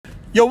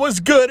Yo, what's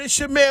good? It's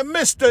your man,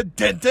 Mr.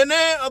 Denton,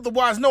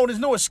 otherwise known as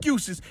No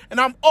Excuses,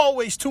 and I'm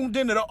always tuned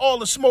into the All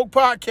the Smoke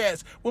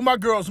podcast with my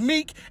girls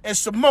Meek and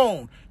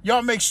Simone.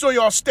 Y'all make sure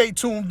y'all stay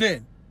tuned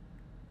in.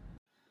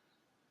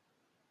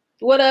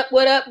 What up,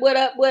 what up, what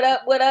up, what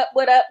up, what up,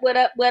 what up, what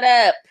up, what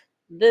up?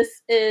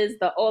 This is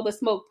the All the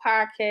Smoke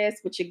podcast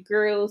with your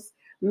girls,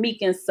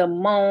 Meek and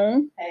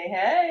Simone. Hey,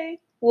 hey.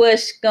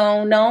 What's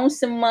going on,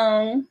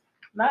 Simone?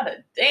 Not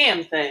a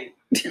damn thing.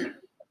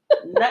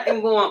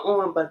 Nothing going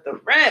on but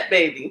the rent,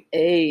 baby.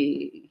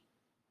 Hey.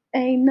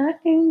 Ain't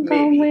nothing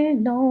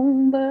going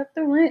on but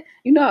the rent.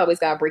 You know I always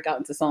gotta break out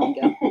into song,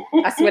 yo.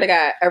 I swear to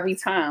God, every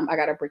time I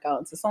gotta break out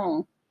into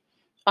song.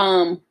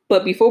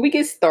 But before we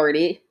get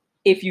started,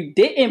 if you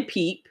didn't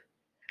peep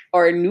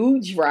our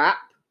new drop,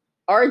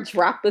 our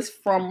drop is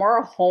from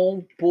our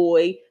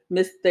homeboy,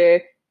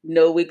 Mr.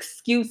 No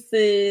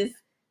Excuses.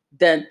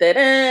 Dun, dun,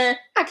 dun.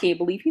 I can't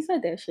believe he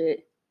said that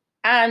shit.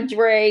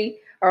 Andre,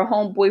 our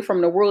homeboy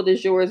from The World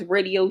Is Yours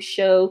radio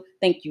show.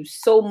 Thank you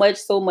so much,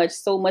 so much,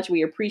 so much.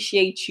 We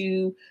appreciate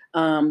you.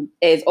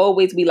 As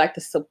always, we like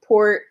to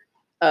support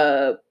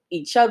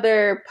each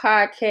other,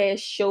 podcast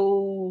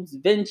shows,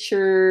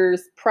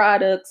 ventures,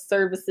 products,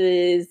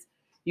 services.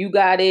 You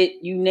got it.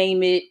 You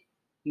name it.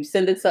 You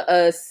send it to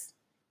us.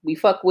 We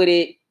fuck with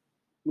it.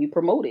 We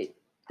promote it.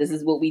 This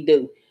is what we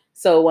do.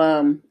 So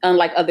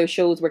unlike other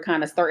shows, we're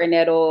kind of starting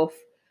that off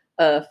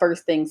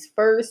first things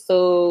first.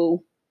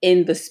 So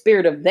in the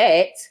spirit of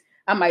that,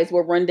 I might as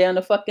well run down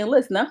the fucking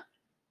list, no?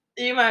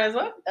 You might as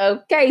well.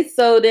 Okay,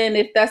 so then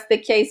if that's the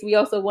case, we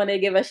also want to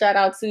give a shout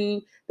out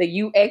to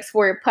the UX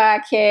for It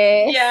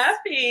podcast. Yeah,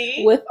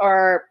 with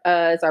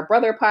it's our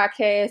brother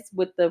podcast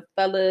with the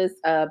fellas,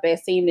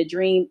 Basim the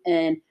Dream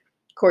and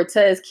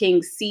Cortez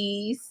King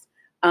C's.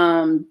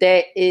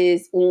 That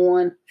is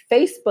on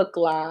Facebook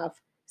Live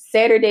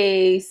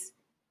Saturdays,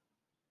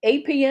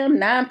 8 p.m.,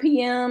 9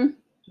 p.m.,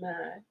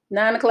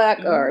 9 o'clock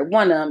or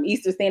 1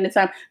 Eastern Standard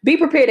Time. Be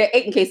prepared at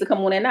 8 in case to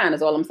come on at 9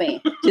 is all I'm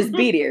saying. Just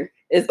be there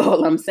is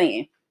all I'm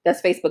saying.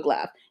 That's Facebook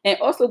Live. And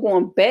also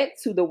going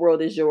back to The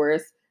World Is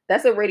Yours,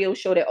 that's a radio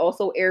show that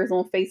also airs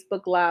on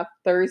Facebook Live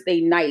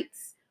Thursday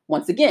nights.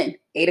 Once again,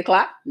 8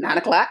 o'clock, 9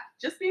 o'clock.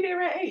 Just be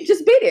there at 8.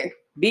 Just be there.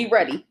 Be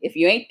ready. If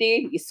you ain't there,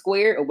 you're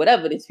square or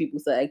whatever these people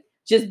say.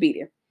 Just be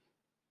there.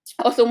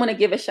 Also want to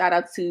give a shout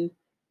out to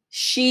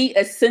She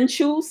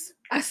Essentials.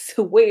 I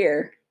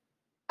swear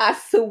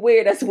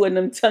that's one of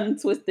them tongue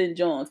twisting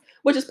Jones,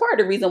 which is part of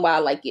the reason why I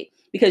like it,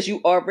 because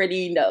you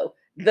already know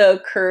the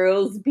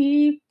curls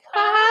be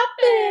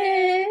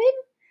popping.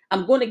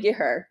 I'm going to get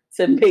her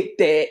to make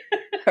that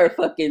her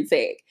fucking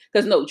tag.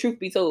 Because no, truth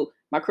be told,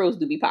 my curls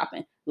do be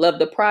popping. Love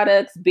the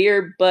products,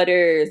 beard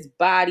butters,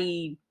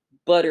 body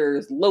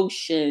butters,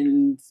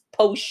 lotions,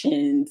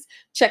 potions.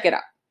 Check it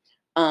out.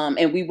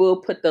 And we will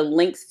put the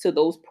links to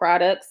those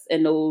products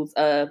and those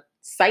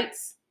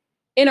sites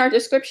in our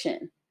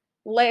description.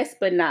 Last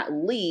but not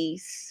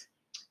least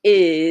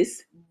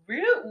is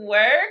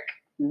Rootwork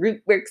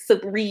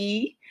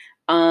Sabri.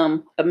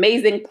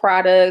 Amazing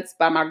products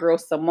by my girl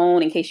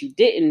Simone, in case you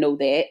didn't know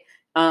that.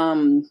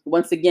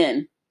 Once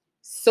again,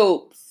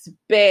 soaps,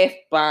 bath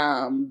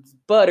bombs,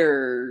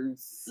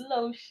 butters,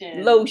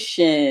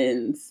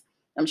 lotions.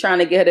 I'm trying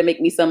to get her to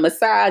make me some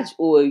massage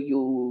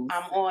oils.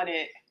 I'm on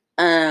it.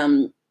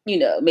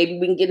 Maybe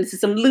we can get into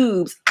some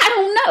lubes. I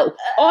don't know.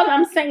 All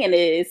I'm saying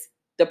is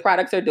the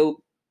products are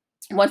dope.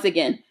 Once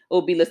again, it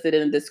will be listed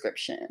in the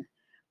description.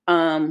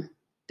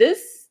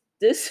 This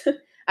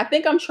I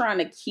think I'm trying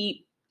to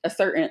keep a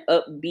certain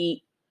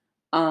upbeat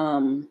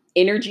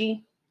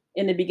energy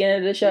in the beginning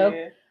of the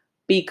show,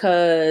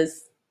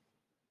 because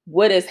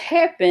what has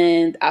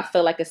happened, I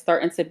feel like it's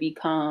starting to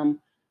become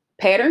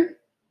pattern.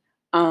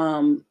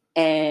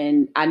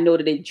 And I know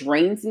that it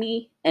drains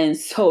me. And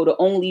so the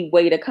only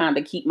way to kind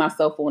of keep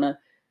myself on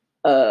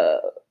a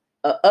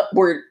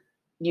upward,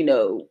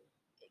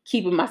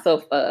 keeping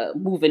myself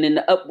moving in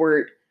the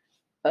upward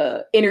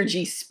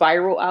energy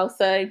spiral, I'll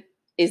say,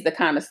 is to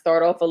kind of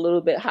start off a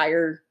little bit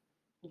higher,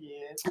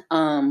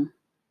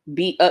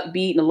 be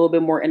upbeat and a little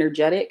bit more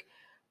energetic.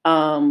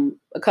 A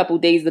couple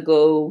days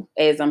ago,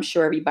 as I'm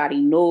sure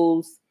everybody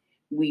knows,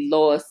 we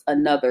lost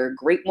another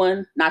great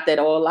one. Not that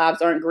all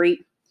lives aren't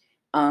great,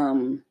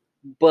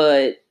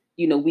 but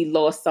we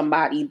lost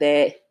somebody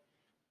that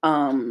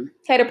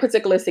had a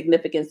particular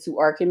significance to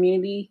our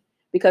community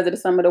because of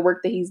some of the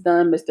work that he's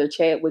done. Mr.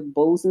 Chadwick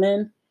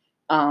Boseman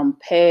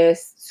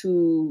passed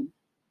to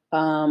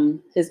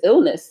his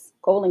illness,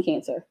 colon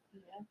cancer.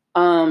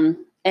 And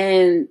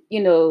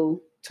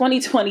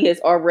 2020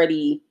 has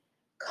already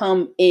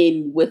come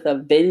in with a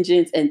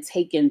vengeance and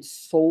taken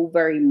so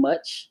very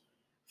much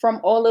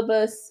from all of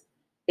us.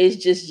 It's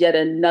just yet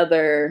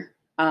another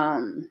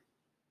time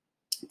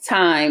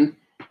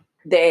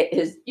that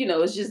has,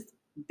 it's just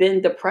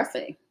been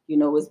depressing.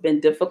 It's been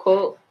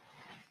difficult.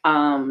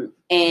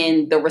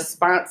 And the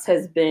response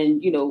has been,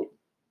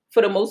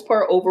 for the most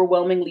part,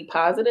 overwhelmingly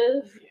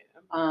positive.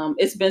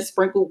 It's been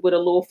sprinkled with a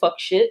little fuck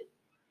shit.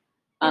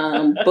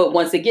 But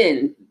once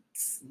again,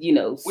 so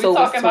we're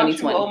talking was 2020.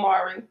 about you,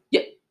 Omari.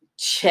 Yeah,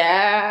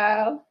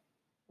 child.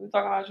 We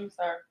talking about you,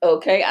 sir.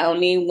 Okay, I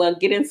don't even want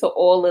to get into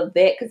all of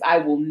that because I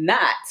will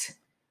not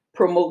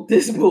promote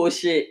this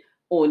bullshit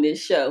on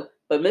this show.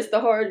 But Mr.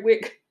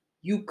 Hardwick,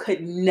 you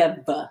could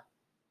never.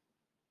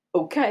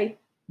 Okay?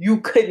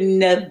 You could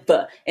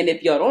never. And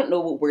if y'all don't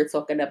know what we're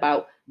talking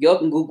about, y'all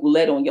can Google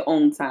that on your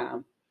own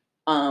time.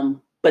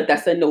 But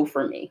that's a no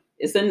for me.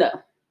 It's a no.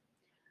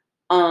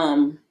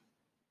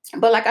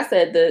 But like I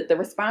said, the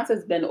response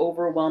has been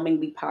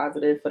overwhelmingly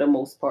positive for the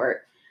most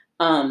part.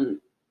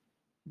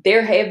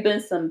 There have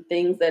been some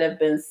things that have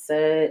been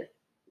said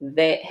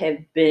that have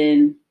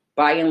been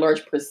by and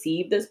large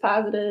perceived as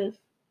positive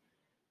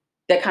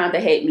that kind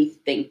of had me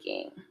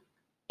thinking.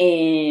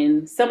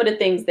 And some of the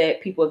things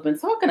that people have been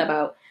talking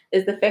about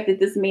is the fact that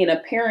this man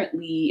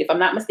apparently, if I'm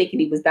not mistaken,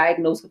 he was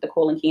diagnosed with the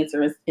colon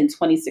cancer in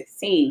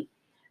 2016.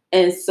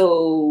 And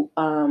so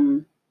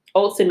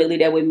ultimately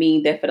that would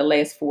mean that for the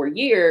last 4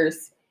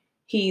 years,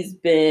 he's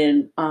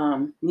been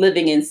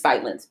living in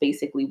silence,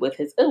 basically, with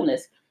his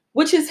illness,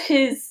 which is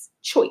his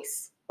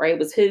choice, right? It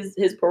was his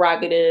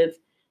prerogative,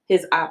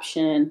 his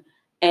option.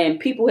 And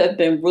people have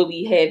been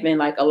really having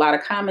like a lot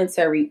of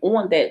commentary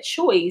on that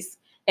choice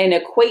and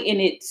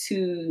equating it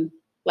to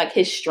like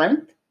his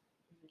strength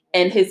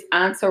and his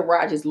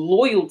entourage's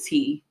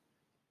loyalty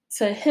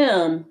to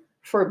him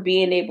for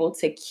being able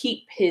to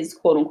keep his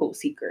quote unquote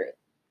secret.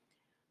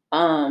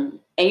 And,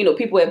 you know,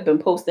 people have been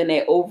posting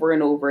that over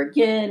and over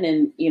again.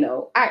 And, you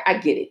know, I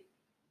get it.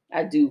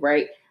 I do,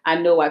 right? I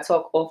know I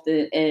talk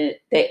often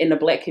that in the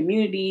Black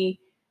community,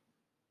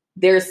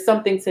 there's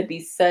something to be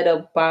said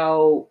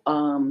about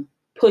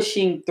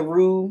pushing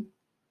through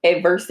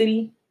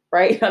adversity,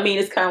 right? I mean,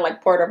 it's kind of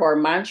like part of our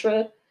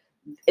mantra,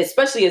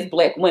 especially as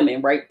Black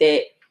women, right?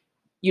 That,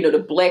 you know, the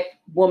Black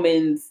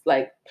woman's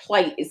like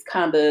plight is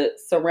kind of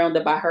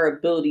surrounded by her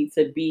ability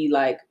to be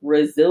like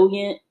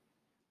resilient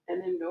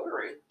and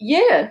enduring.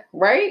 Yeah,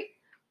 right.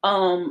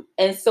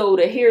 And so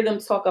to hear them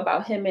talk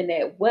about him in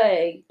that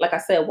way, like I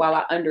said, while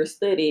I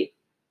understood it,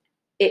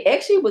 it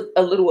actually was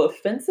a little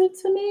offensive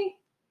to me,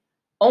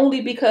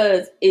 only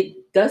because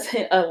it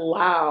doesn't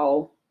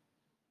allow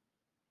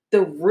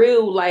the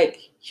real like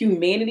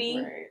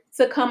humanity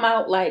to come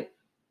out. Like,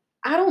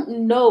 I don't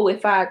know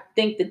if I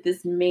think that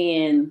this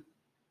man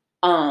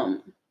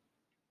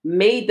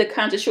made the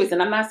conscious choice,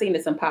 and I'm not saying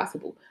it's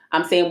impossible.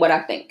 I'm saying what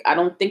I think. I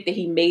don't think that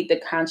he made the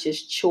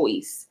conscious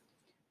choice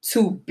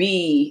to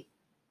be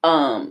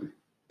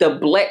the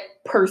Black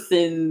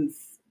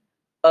person's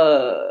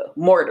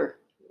martyr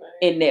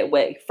in that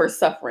way for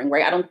suffering,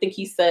 right? I don't think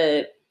he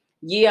said,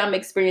 yeah, I'm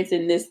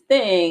experiencing this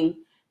thing,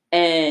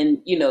 and,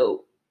 you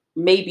know,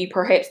 maybe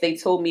perhaps they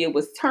told me it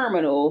was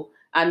terminal.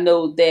 I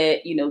know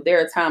that, you know, there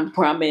are times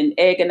where I'm in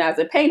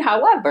agonizing pain.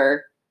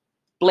 However,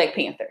 Black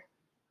Panther.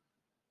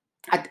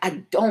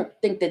 I don't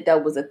think that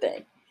that was a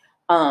thing.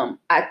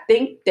 I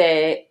think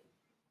that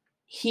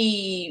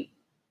he,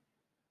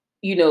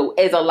 you know,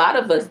 as a lot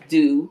of us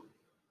do,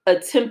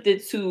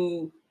 attempted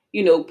to,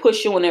 you know,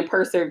 push on and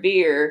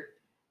persevere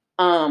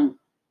in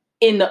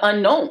the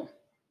unknown,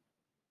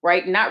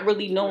 right? Not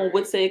really knowing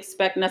what to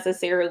expect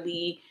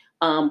necessarily,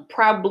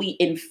 probably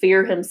in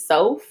fear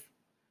himself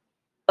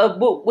of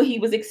what he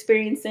was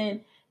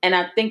experiencing. And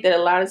I think that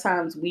a lot of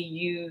times we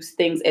use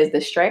things as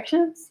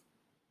distractions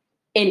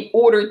in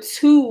order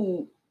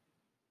to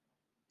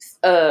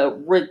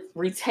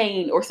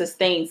retain or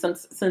sustain some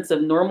sense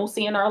of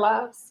normalcy in our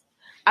lives.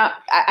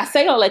 I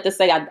say all that to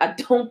say I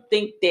don't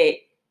think that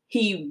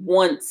he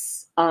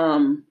wants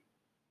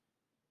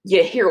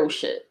your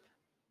heroship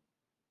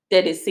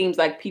that it seems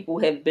like people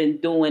have been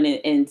doing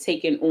and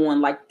taking on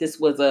like this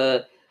was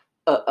a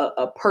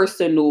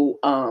personal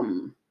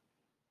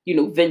you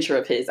know, venture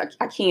of his.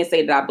 I can't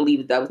say that I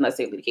believe that was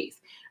necessarily the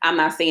case. I'm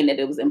not saying that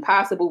it was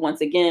impossible.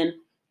 Once again,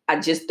 I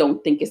just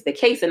don't think it's the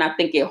case, and I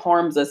think it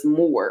harms us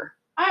more.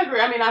 I agree.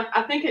 I mean,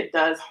 I think it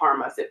does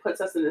harm us. It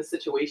puts us in a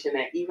situation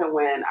that even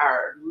when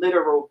our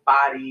literal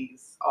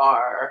bodies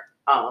are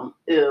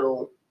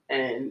ill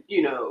and,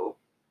 you know,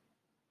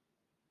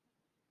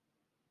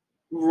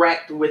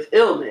 wrecked with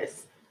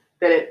illness,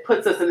 that it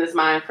puts us in this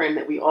mind frame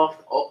that we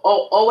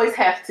always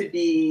have to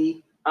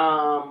be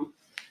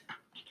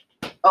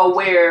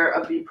aware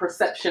of the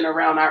perception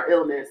around our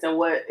illness and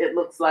what it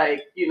looks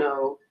like, you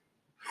know,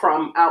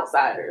 from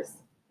outsiders.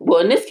 Well,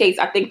 in this case,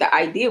 I think the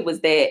idea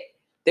was that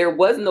there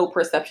was no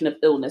perception of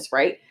illness,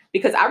 right?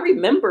 Because I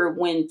remember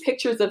when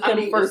pictures of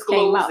him first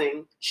came out.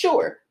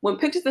 Sure. When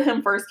pictures of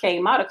him first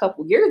came out a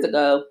couple years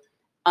ago,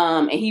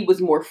 and he was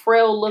more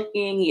frail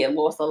looking, he had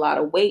lost a lot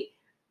of weight.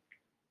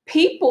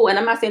 People, and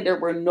I'm not saying there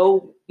were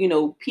no, you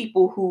know,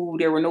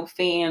 there were no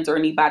fans or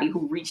anybody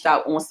who reached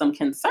out on some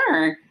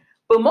concern,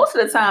 but most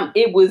of the time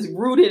it was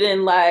rooted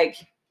in like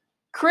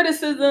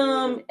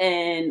criticism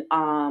and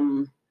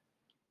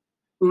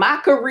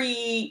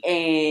mockery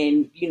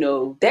and, you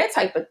know, that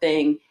type of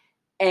thing.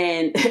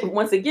 And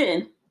once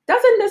again,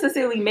 doesn't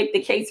necessarily make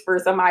the case for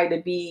somebody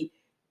to be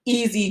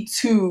easy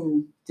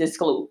to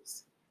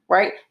disclose,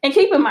 right? And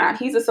keep in mind,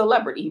 he's a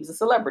celebrity. He was a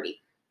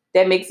celebrity.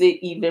 That makes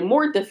it even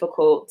more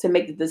difficult to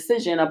make the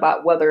decision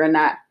about whether or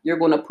not you're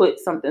going to put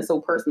something so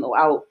personal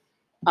out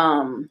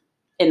in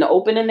the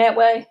open in that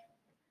way.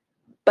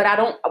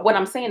 But what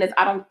I'm saying is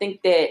I don't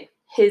think that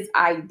his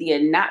idea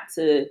not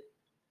to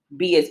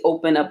be as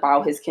open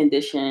about his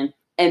condition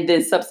and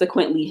then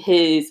subsequently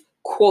his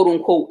quote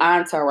unquote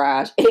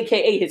entourage,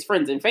 aka his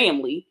friends and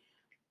family,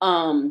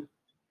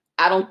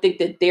 I don't think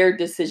that their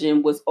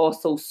decision was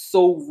also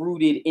so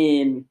rooted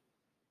in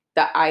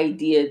the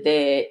idea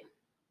that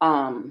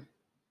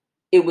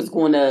it was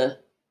going to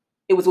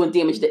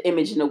damage the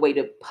image in the way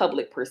the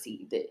public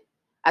perceived it.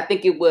 I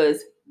think it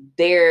was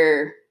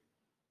their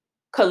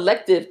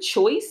collective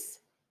choice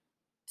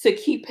to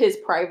keep his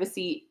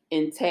privacy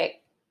intact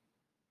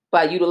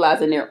by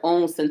utilizing their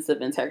own sense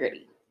of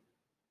integrity.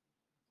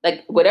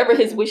 Like whatever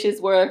his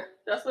wishes were,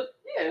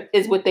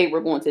 is what they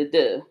were going to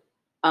do.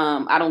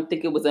 I don't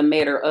think it was a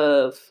matter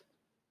of,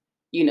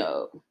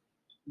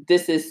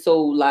 this is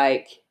so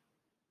like,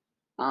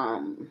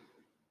 I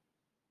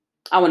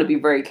want to be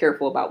very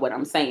careful about what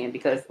I'm saying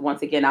because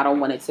once again, I don't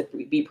want it to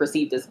be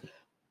perceived as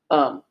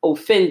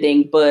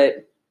offending,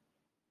 but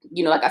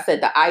like I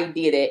said, the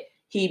idea that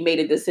he made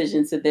a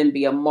decision to then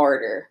be a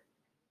martyr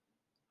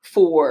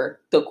for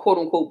the quote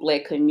unquote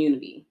Black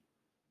community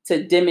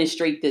to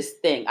demonstrate this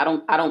thing. I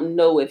don't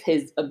know if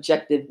his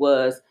objective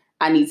was,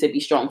 I need to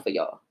be strong for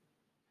y'all.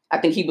 I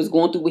think he was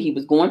going through what he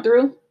was going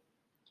through.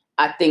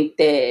 I think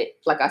that,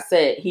 like I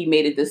said, he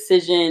made a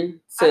decision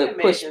to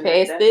push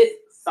past it.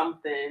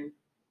 Something,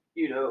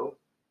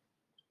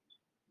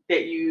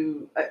 that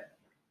you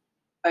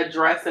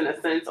address in a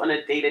sense on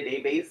a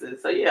day-to-day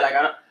basis. So yeah, like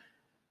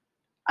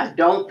I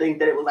don't think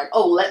that it was like,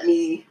 oh, let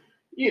me,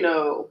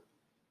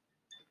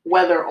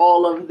 weather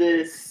all of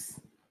this,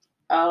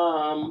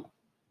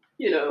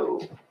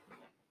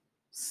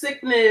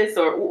 sickness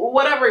or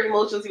whatever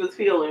emotions he was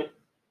feeling,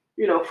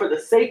 for the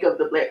sake of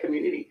the Black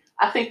community.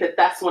 I think that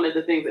that's one of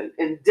the things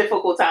in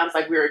difficult times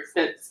like we're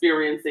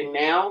experiencing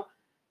now.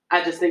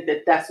 I just think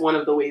that that's one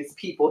of the ways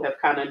people have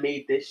kind of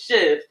made this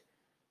shift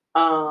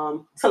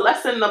to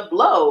lessen the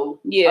blow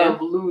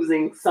of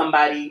losing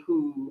somebody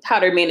how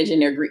they're managing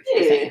their grief.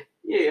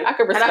 Yeah. I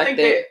could respect and I think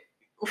that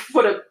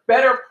for the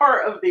better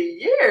part of the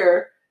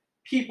year,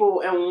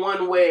 people in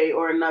one way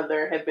or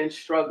another have been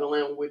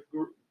struggling with,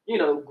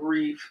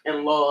 grief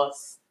and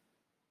loss.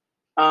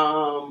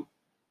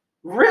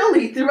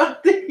 Really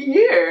throughout the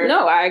year.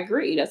 No, I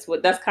agree. That's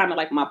kind of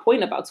like my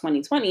point about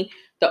 2020.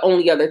 The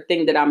only other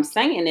thing that I'm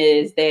saying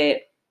is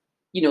that,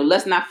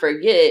 let's not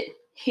forget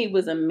he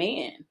was a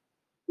man,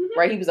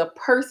 right? He was a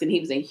person. He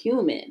was a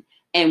human.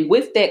 And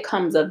with that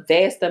comes a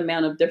vast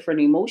amount of different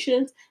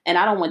emotions. And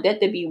I don't want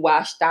that to be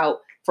washed out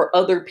for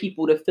other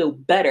people to feel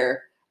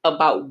better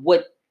about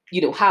what,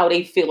 how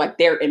they feel like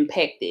they're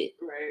impacted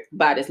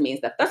by this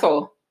man's death. That's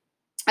all.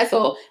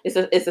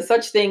 It's a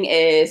such thing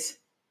as,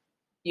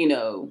 we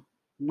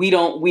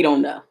don't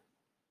know.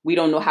 We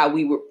don't know how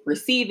we would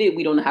receive it.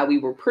 We don't know how we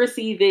would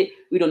perceive it.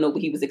 We don't know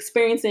what he was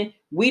experiencing.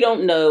 We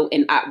don't know.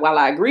 And while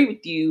I agree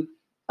with you,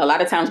 a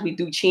lot of times we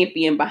do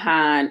champion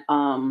behind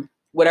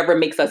whatever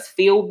makes us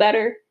feel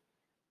better.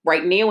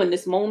 Right now in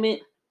this moment,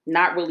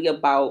 not really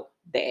about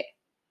that.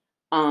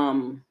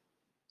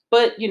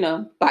 But,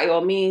 by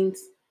all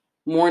means,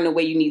 mourn the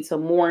way you need to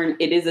mourn.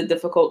 It is a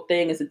difficult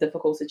thing. It's a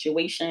difficult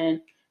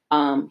situation.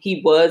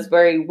 He was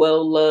very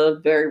well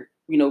loved, very,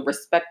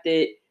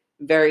 respected,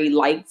 very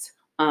liked.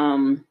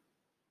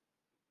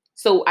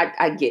 So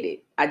I get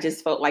it. I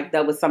just felt like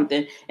that was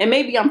something, and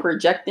maybe I'm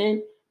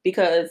projecting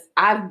because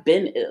I've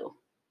been ill,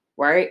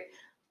 right?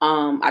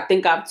 I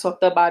think I've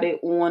talked about it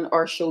on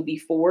our show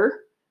before.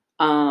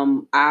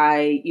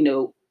 I,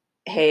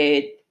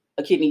 had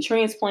a kidney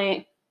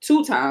transplant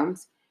 2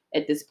 times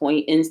at this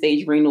point,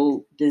 end-stage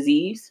renal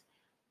disease.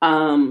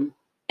 And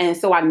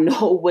so I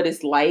know what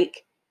it's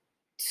like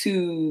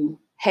to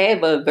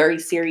have a very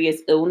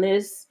serious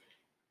illness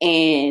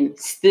and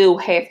still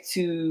have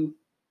to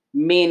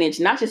manage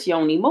not just your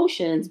own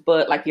emotions,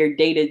 but like your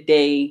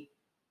day-to-day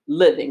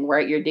living,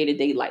 right? Your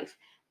day-to-day life.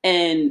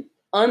 And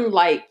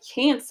unlike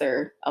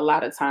cancer, a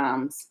lot of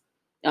times,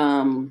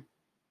 my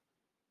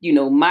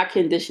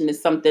condition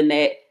is something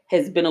that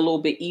has been a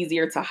little bit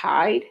easier to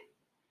hide.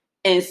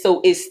 And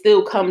so it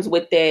still comes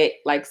with that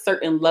like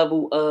certain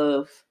level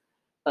of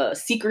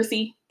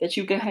secrecy that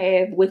you can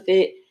have with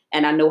it.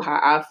 And I know how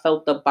I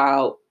felt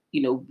about,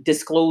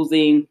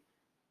 disclosing,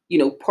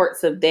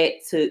 parts of that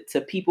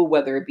to people,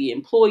 whether it be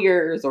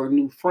employers or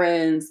new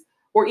friends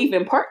or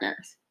even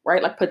partners,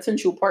 right? Like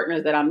potential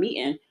partners that I'm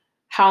meeting.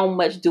 How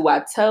much do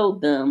I tell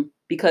them?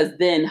 Because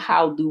then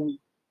how do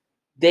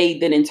they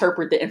then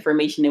interpret the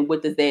information and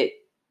what does that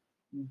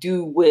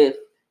do with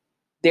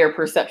their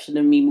perception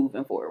of me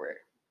moving forward?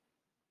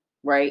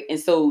 Right. And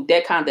so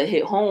that kind of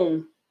hit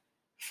home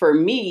for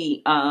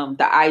me,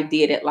 the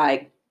idea that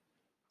like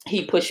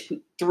he pushed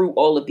through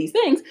all of these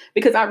things,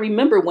 because I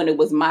remember when it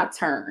was my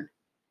turn,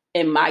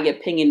 in my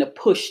opinion, to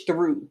push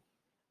through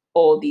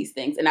all these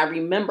things. And I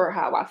remember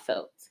how I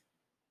felt.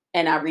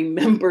 And I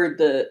remember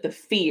the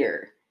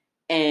fear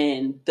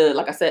and the,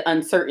 like I said,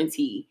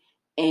 uncertainty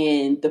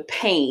and the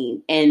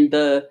pain and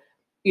the,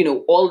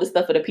 all of the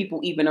stuff of the people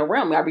even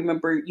around me. I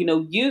remember, you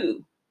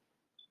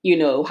you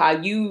know, how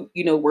you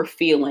know, were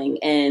feeling,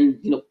 and,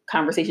 you know,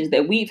 conversations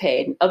that we've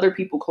had and other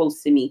people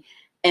close to me.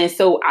 And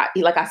so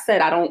like I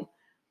said, I don't,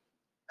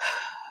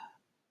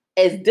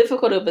 as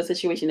difficult of a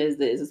situation as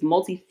this, as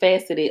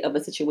multifaceted of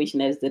a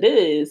situation as it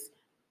is,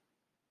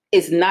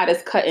 it's not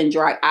as cut and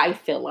dry, I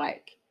feel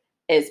like,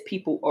 as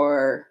people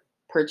are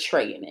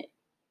portraying it.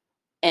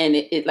 And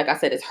it like I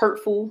said, it's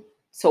hurtful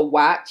to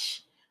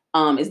watch.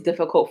 It's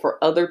difficult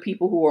for other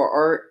people who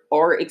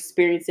are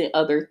experiencing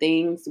other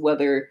things,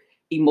 whether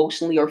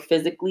emotionally or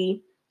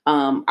physically.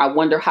 I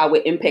wonder how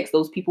it impacts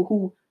those people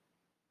who,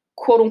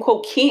 quote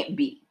unquote, can't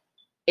be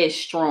as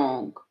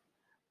strong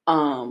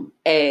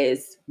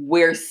as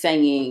we're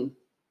saying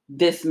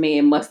this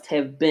man must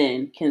have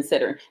been,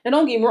 considering. Now,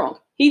 don't get me wrong,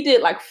 he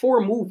did like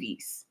 4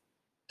 movies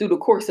through the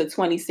course of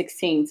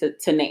 2016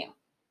 to now.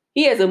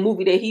 He has a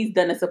movie that he's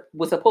done that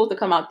was supposed to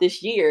come out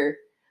this year,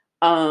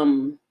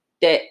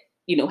 that,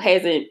 you know,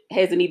 hasn't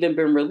even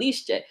been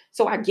released yet.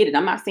 So I get it.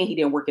 I'm not saying he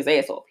didn't work his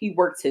ass off. He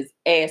worked his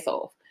ass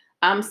off.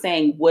 I'm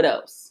saying, what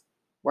else,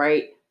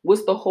 right?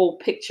 What's the whole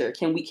picture?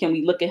 Can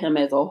we look at him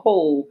as a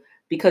whole?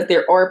 Because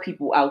there are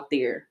people out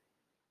there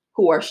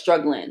who are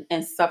struggling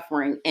and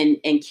suffering and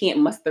can't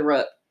muster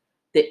up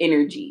the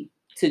energy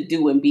to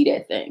do and be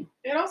that thing.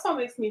 It also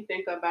makes me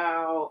think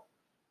about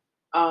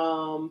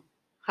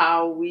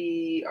how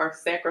we are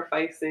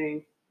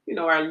sacrificing, you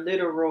know, our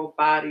literal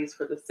bodies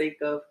for the sake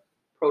of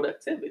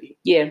productivity.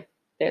 Yeah,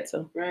 that's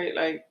so. Right?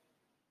 Like,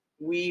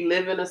 we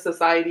live in a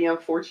society,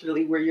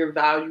 unfortunately, where your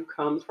value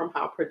comes from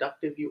how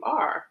productive you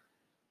are.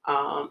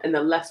 And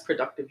the less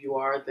productive you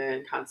are,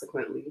 then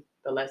consequently,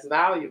 the less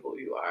valuable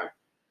you are.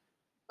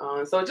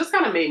 So it just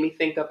kind of made me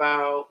think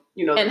about,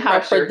 you know, and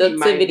how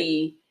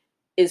productivity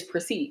is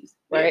perceived,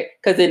 right?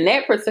 Because in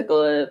that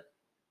particular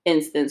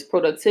instance,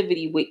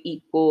 productivity would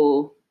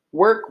equal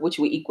work, which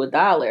would equal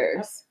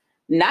dollars.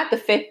 Yep. Not the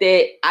fact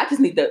that I just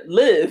need to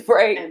live,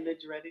 right? And the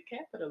dreaded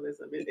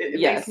capitalism. It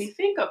makes me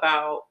think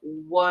about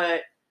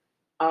what,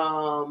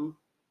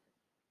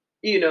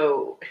 you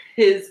know,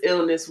 his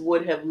illness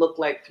would have looked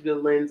like through the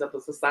lens of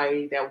a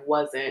society that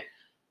wasn't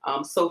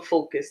so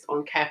focused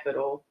on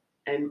capital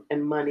and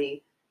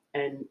money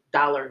and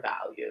dollar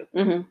value.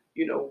 Mm-hmm.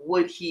 You know,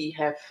 would he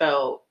have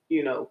felt,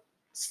 you know,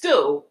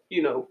 still,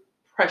 you know,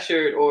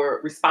 pressured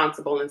or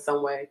responsible in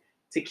some way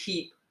to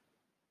keep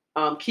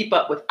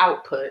up with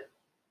output,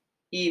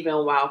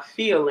 even while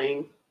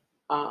feeling,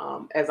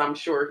 as I'm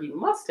sure he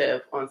must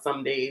have on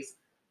some days,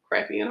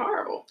 crappy and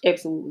horrible.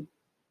 Absolutely.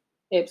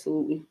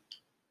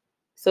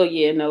 So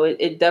yeah, no,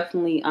 it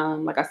definitely,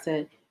 like I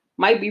said,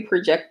 might be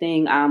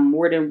projecting. I'm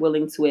more than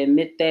willing to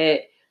admit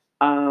that.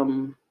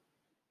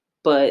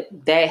 But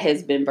that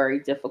has been very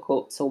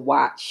difficult to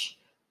watch,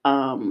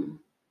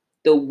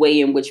 the way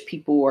in which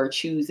people are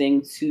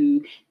choosing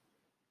to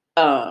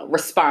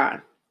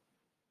respond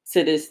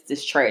to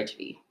this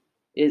tragedy,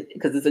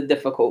 because it's a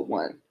difficult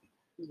one.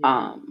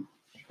 Yeah.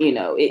 You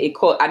know,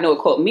 I know it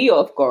caught me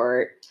off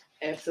guard.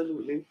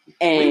 Absolutely.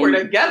 And we were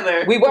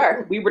together. We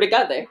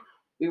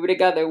were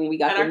together when we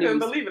got the news. And I couldn't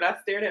believe it. I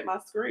stared at my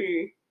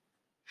screen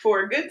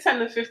for a good 10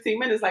 to 15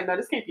 minutes like, no,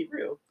 this can't be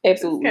real.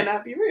 Absolutely. This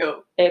cannot be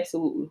real.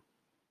 Absolutely.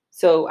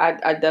 So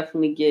I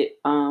definitely get,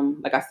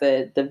 like I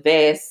said, the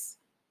vast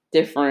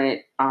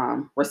different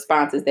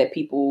responses that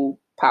people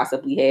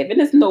possibly have, and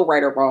there's no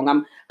right or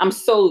wrong. I'm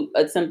so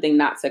attempting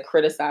not to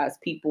criticize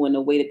people in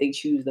the way that they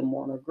choose to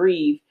mourn or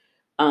grieve,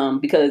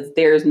 because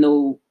there's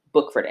no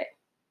book for that,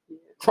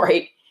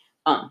 right?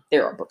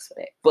 There are books for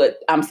that, but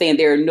I'm saying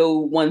there are no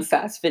one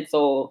size fits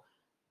all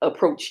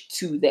approach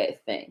to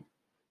that thing.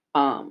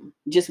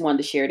 Just wanted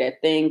to share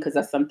that thing because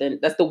that's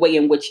the way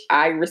in which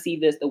I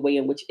received this, the way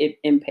in which it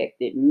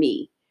impacted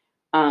me.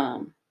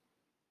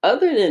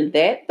 Other than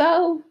that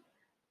though,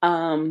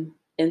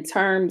 in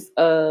terms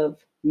of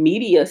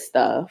media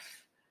stuff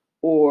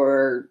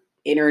or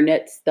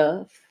internet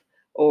stuff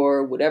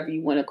or whatever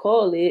you want to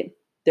call it,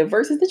 the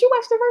verses, did you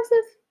watch the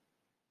verses?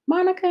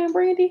 Monica and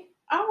Brandy?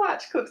 I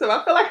watch clips of it.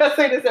 I feel like I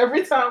say this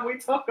every time we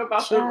talk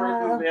about the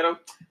verses, madam.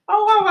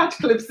 I watch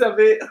clips of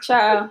it.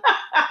 Child.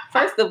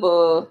 First of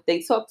all,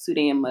 they talk too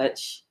damn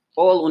much.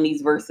 All on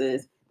these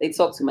verses, they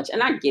talk too much.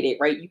 And I get it,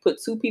 right? You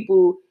put two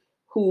people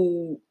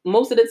who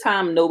most of the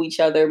time know each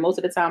other, most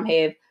of the time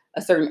have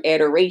a certain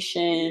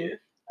adoration,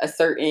 a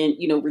certain,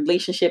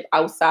 relationship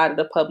outside of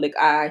the public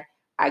eye.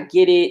 I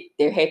get it.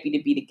 They're happy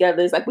to be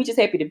together. It's like, we just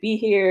happy to be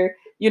here.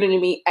 You know what I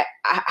mean?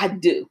 I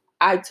do.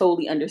 I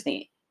totally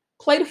understand.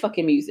 Play the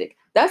fucking music.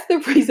 That's the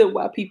reason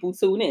why people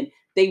tune in.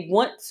 They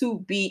want to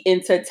be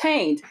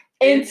entertained.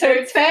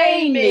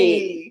 Entertain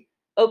me.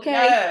 Okay?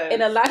 Yes.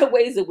 In a lot of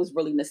ways, it was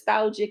really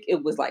nostalgic.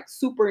 It was like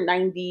super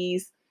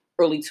 90s,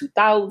 early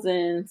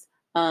 2000s.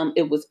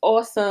 It was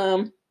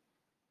awesome.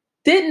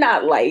 Did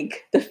not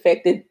like the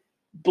fact that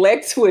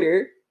Black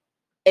Twitter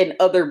and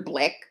other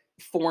Black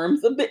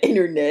forms of the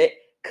internet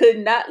could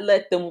not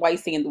let them white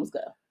sandals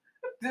go.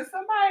 Did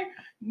somebody?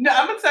 No,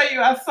 I'm gonna tell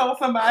you, I saw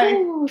somebody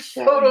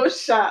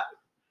Photoshop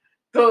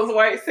those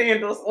white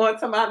sandals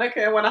onto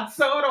Monica, and when I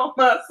saw it on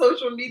my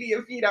social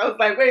media feed, I was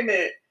like, wait a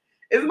minute,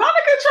 Is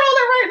Monica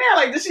trolling right now?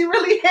 Like, does she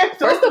really have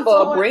to? First of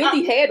all,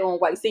 Brandy had on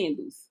white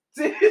sandals.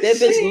 That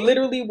bitch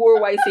literally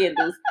wore white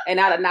sandals, and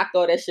I'd have knocked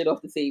all that shit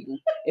off the table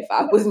if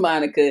I was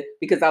Monica,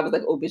 because I was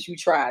like, oh, bitch, you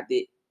tried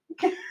it.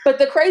 But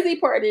the crazy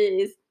part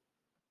is,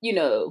 you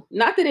know,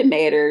 not that it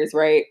matters,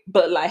 right?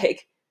 But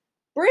like,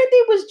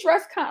 Brandy was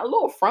dressed kind of a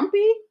little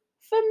frumpy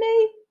for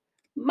me.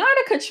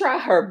 Monica tried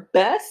her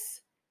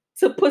best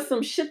to put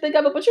some shit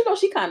together, but you know,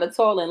 she kind of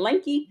tall and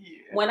lanky. Yeah.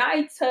 When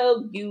I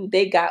tell you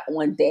they got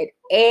on that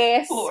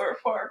ass,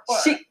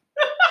 she,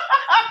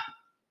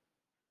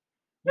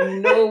 you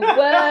know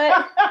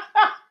what?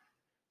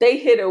 They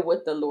hit her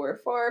with the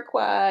Lord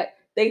Farquaad.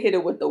 They hit her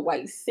with the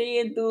white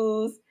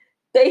sandals.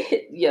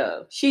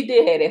 She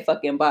did have that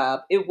fucking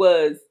bob. It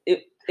was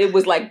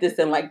like this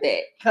and like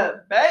that.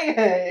 The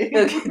bang.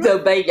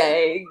 The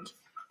bang.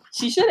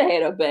 She should have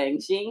had a bang.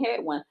 She ain't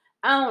had one.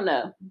 I don't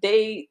know.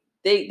 They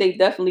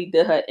definitely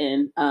did her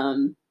in.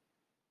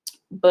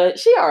 But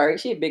she alright.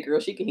 She a big girl.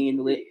 She can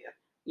handle it.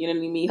 You know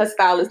what I mean? Her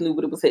stylist knew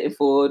what it was hitting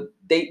for.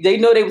 They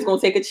know they was gonna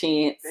take a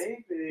chance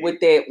with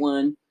that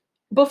one.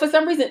 But for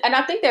some reason, and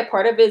I think that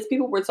part of it is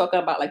people were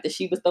talking about like that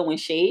she was throwing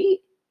shade.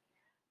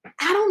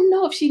 I don't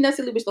know if she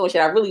necessarily was throwing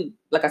shade. I really,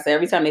 like I said,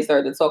 every time they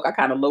started to talk, I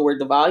kind of lowered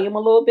the volume a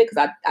little bit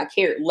because I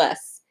cared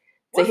less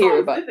to hear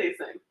about. What did they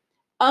sing?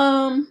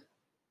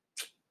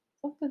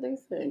 What did they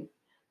sing?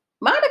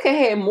 Monica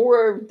had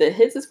more of the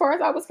hits as far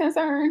as I was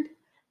concerned.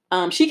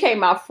 She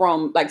came out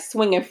from like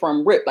swinging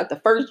from rip. Like the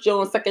first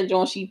joint, second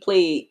joint she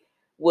played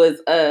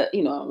was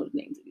you know, I don't know the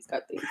names of these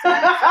goddamn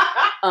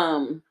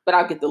songs. But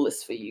I'll get the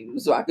list for you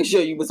so I can show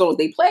you what songs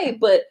they played.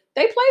 But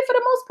they played for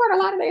the most part a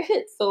lot of their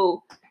hits.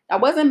 So I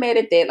wasn't mad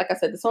at that. Like I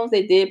said, the songs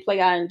they did play,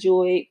 I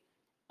enjoyed.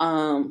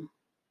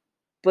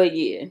 But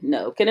yeah,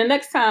 no. Can the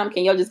next time,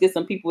 can y'all just get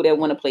some people that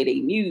want to play their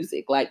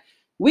music? Like,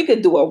 we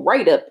could do a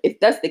write-up if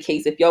that's the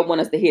case. If y'all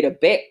want us to hear the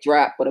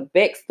backdrop or the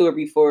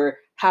backstory for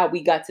how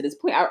we got to this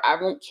point, I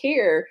don't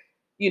care.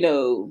 You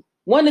know,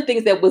 one of the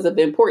things that was of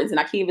importance, and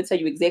I can't even tell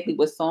you exactly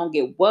what song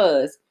it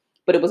was,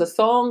 but it was a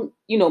song,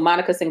 you know,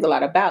 Monica sings a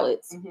lot of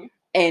ballads. Mm-hmm.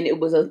 And it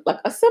was it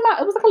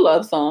was like a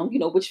love song, you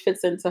know, which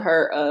fits into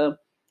her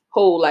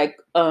whole like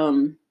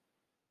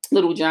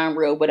little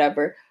genre or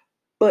whatever.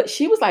 But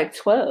she was like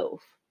 12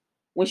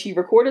 when she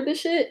recorded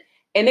this shit.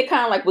 And it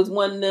kind of like was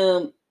one of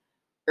them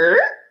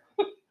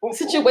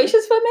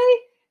situations for me.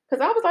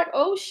 Because I was like,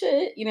 oh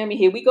shit, you know what I mean?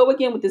 Here we go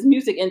again with this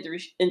music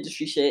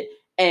industry shit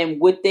and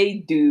what they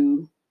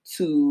do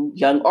to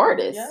young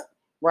artists. Yep.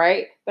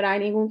 Right? But I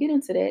ain't even gonna get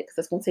into that because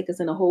that's gonna take us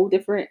in a whole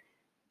different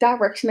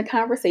direction of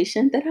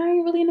conversation that I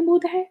ain't really in the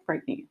mood to have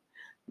right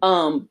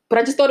now. But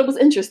I just thought it was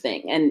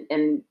interesting.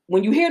 And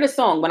when you hear the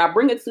song, when I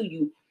bring it to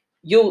you,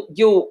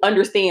 you'll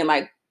understand,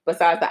 like,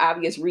 besides the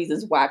obvious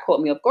reasons why it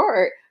caught me off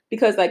guard,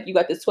 because like you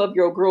got this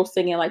 12-year-old girl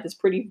singing like this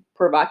pretty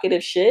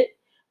provocative shit.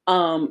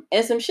 And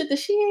some shit that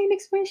she ain't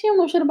experienced. She don't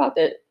know shit about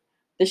that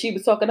she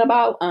was talking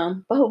about.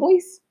 But her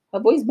voice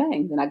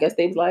banged. And I guess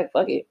they was like,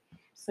 fuck it.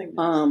 Sing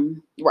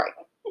this. Right.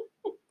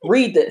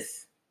 Read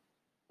this.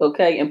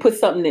 Okay, and put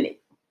something in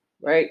it.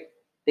 Right?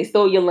 They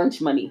stole your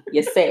lunch money.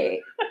 You're sad.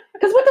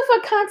 Because what the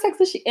fuck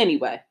context is she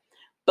anyway?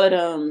 But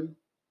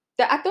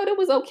I thought it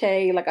was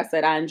okay. Like I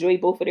said, I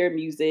enjoyed both of their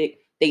music.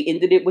 They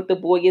ended it with The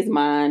Boy Is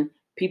Mine.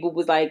 People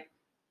was like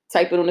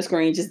typing on the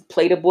screen, just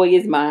play The Boy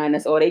Is Mine.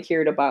 That's all they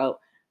cared about.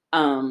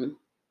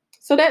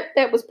 So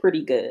that was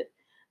pretty good.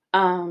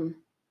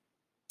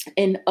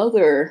 In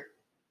other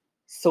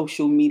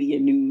social media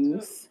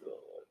news,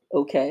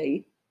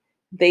 okay,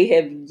 they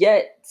have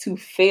yet to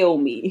fail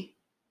me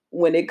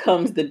when it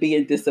comes to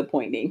being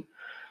disappointing.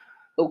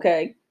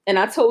 Okay. And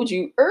I told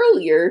you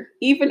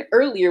even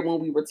earlier when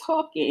we were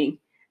talking,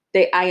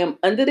 that I am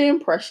under the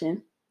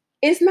impression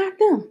it's not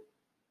them.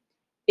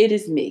 It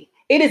is me.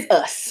 It is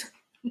us.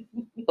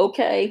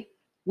 Okay.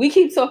 We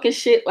keep talking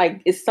shit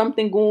like it's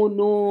something going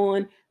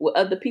on with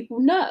other people.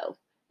 No,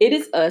 it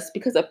is us,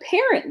 because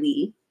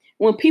apparently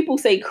when people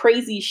say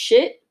crazy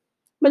shit,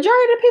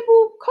 majority of the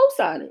people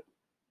co-sign it.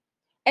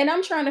 And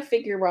I'm trying to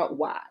figure out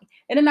why.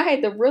 And then I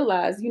had to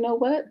realize, you know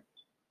what?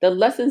 The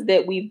lessons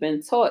that we've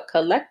been taught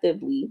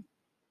collectively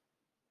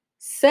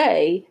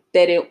say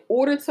that in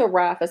order to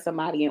ride for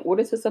somebody, in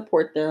order to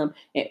support them,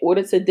 in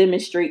order to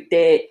demonstrate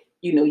that,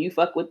 you know, you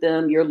fuck with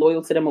them, you're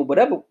loyal to them, or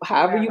whatever,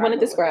 however you want to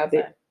describe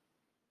it,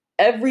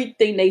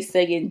 everything they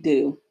say and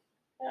do,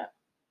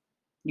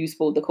 you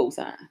supposed to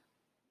co-sign.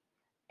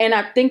 And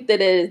I think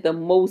that it is the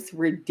most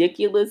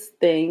ridiculous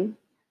thing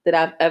that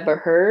I've ever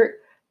heard,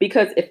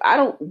 because if I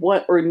don't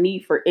want or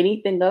need for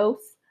anything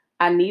else,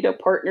 I need a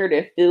partner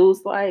that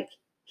feels like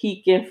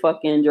he can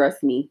fucking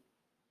dress me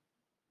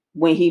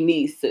when he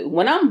needs to.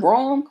 When I'm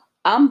wrong,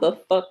 I'm the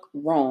fuck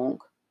wrong.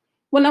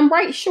 When I'm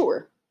right,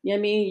 sure. You know what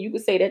I mean? You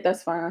could say that,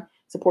 that's fine.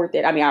 Support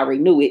that. I mean, I already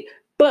knew it.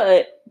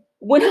 But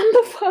when I'm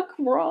the fuck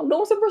wrong,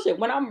 no some shit.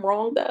 When I'm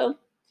wrong, though,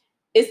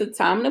 it's a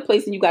time and a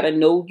place, and you got to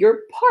know your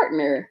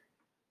partner,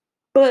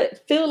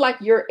 but feel like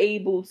you're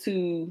able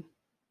to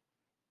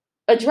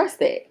address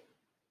that.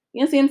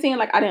 You know what I'm saying?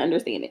 Like, I didn't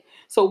understand it.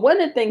 So one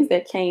of the things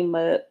that came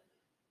up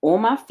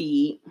on my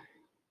feed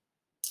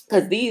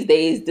Because these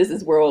days, this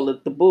is where all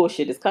of the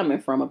bullshit is coming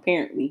from,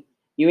 apparently.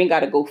 You ain't got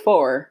to go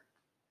far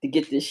to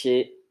get this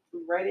shit.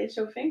 Right at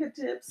your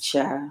fingertips.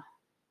 Child.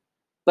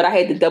 But I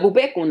had to double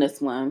back on this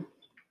one.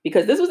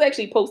 Because this was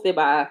actually posted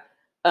by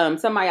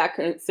somebody I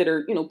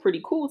consider,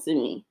 pretty cool to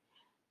me.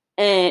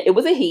 And it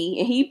was a he.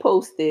 And he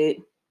posted,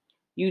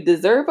 "You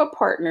deserve a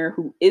partner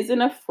who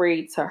isn't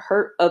afraid to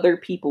hurt other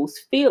people's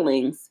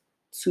feelings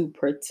to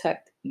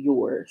protect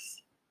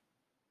yours."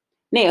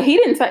 Now, he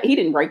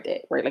didn't write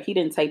that, right? Like, he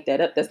didn't type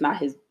that up. That's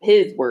not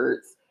his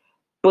words.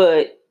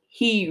 But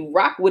he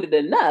rocked with it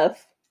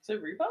enough to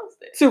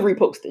repost it. To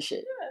repost the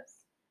shit. Yes.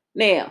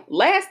 Now,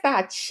 last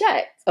I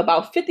checked,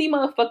 about 50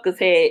 motherfuckers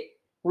had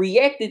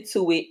reacted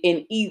to it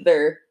in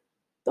either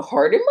the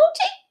heart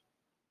emoji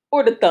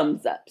or the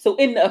thumbs up. So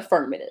in the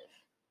affirmative.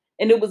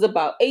 And it was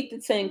about 8 to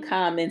 10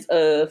 comments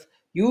of,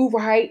 "You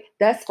right,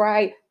 that's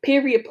right,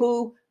 period,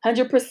 poo,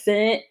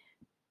 100%.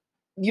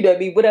 You know what I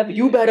mean? Whatever,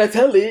 you better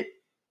tell it.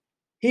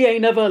 He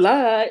ain't never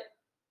lied."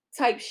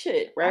 Type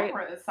shit, right? I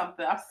read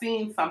something. I've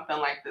seen something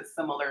like this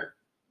similar.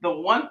 The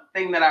one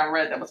thing that I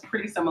read that was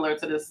pretty similar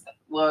to this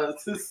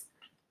was this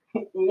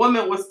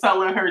woman was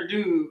telling her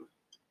dude,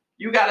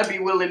 "You gotta be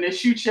willing to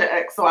shoot your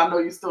ex, so I know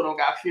you still don't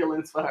got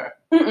feelings for her."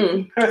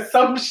 Or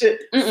some shit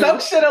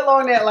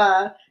along that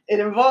line. It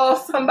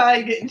involves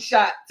somebody getting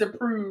shot to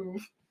prove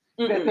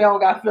that they don't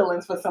got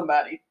feelings for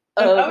somebody.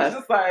 And I was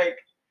just like,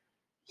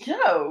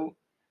 yo,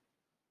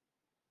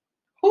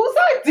 whose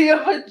idea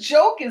of a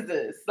joke is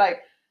this?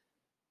 Like,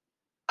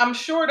 I'm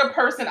sure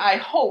I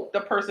hope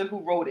the person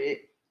who wrote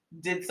it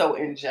did so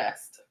in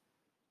jest.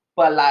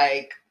 But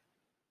like,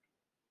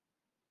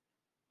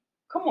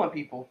 come on,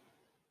 people.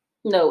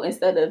 No,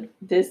 instead of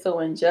did so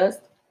in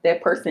jest,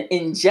 that person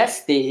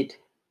ingested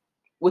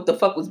what the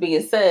fuck was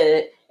being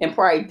said and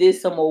probably did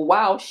some more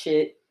wild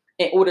shit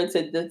in order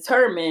to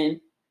determine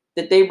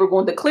that they were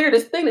going to clear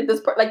this thing that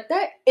this like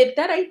that. If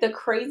that ain't the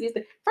craziest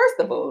thing, first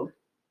of all,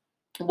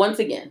 once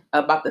again,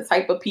 about the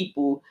type of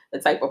people, the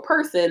type of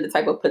person, the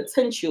type of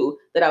potential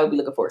that I would be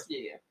looking for.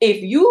 Yeah.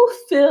 If you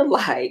feel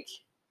like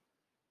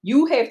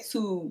you have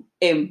to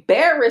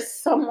embarrass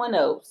someone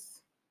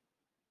else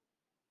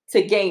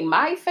to gain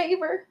my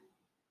favor,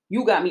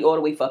 you got me all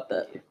the way fucked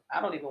up.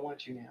 I don't even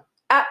want you now.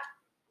 I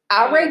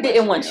already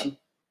didn't want you.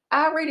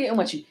 I already didn't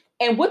want you.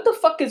 And what the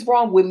fuck is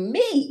wrong with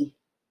me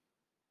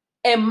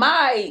and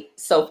my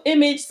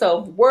self-image,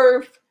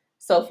 self-worth,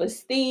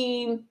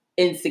 self-esteem,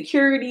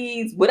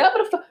 insecurities, whatever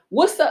the fuck?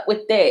 What's up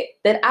with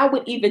that I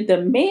would even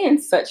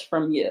demand such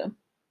from you?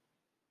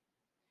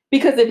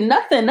 Because if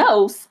nothing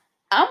else,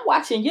 I'm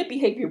watching your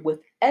behavior with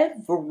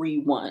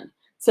everyone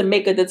to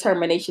make a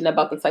determination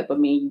about the type of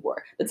man you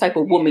are, the type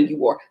of woman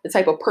you are, the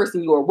type of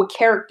person you are, what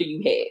character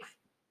you have.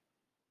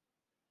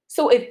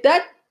 So if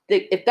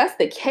that's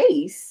the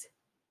case,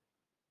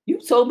 you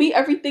told me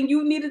everything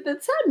you needed to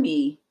tell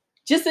me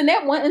just in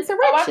that one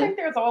interaction. I think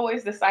there's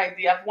always this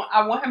idea.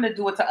 I want him to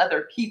do it to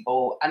other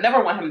people. I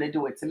never want him to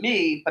do it to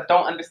me, but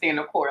don't understand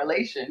the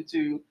correlation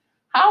to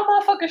how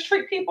motherfuckers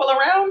treat people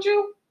around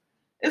you.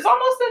 It's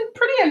almost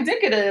pretty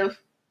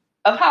indicative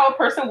of how a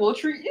person will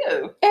treat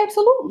you.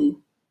 Absolutely.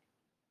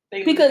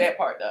 They lose that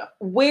part though.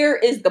 Where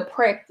is the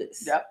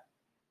practice? Yep.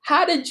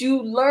 How did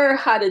you learn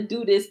how to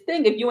do this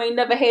thing if you ain't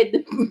never had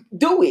to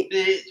do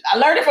it? I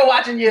learned it from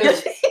watching you.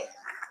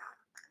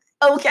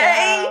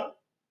 Okay.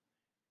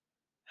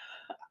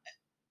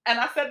 And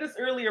I said this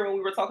earlier when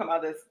we were talking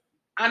about this.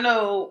 I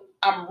know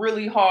I'm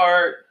really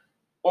hard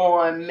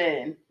on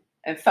men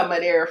and some of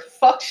their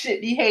fuck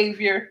shit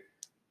behavior,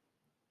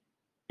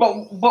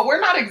 but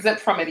we're not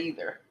exempt from it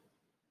either.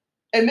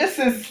 And this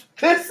is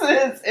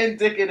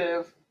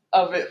indicative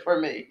of it for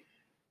me.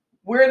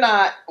 We're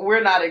not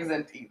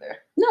exempt either.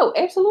 No,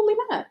 absolutely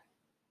not.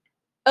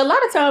 A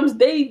lot of times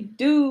they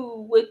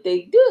do what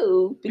they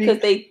do because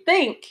they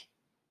think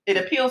it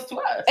appeals to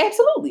us.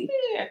 Absolutely.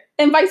 Yeah.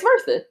 And vice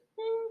versa.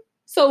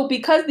 So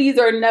because these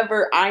are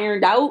never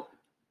ironed out,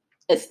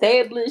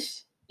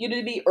 established,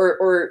 unity,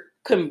 or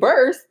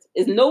conversed,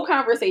 is no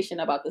conversation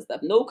about this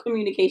stuff, no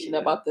communication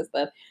about this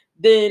stuff,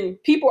 then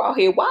people out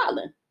here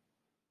wilding.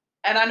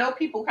 And I know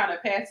people kind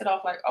of pass it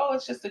off like, oh,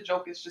 it's just a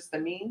joke, it's just a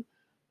meme.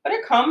 But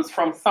it comes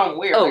from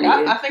somewhere. Oh,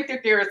 yeah. I think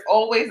that there is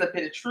always a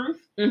bit of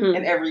truth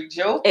in every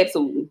joke.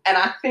 Absolutely. And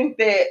I think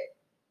that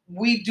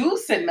we do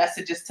send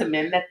messages to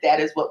men that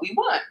is what we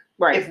want.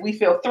 Right. If we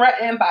feel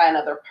threatened by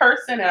another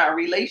person in our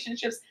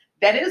relationships,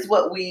 that is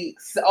what we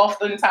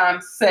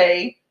oftentimes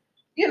say,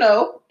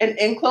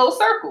 in closed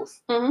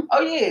circles. Mm-hmm.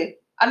 Oh, yeah,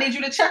 I need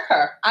you to check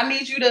her. I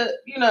need you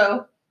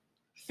to,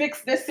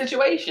 fix this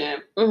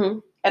situation. Mm-hmm.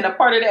 And a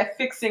part of that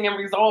fixing and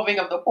resolving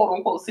of the quote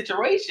unquote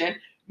situation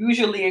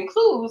usually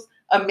includes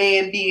a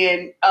man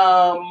being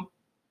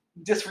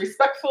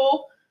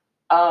disrespectful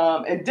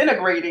and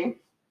denigrating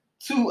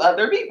to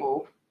other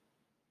people,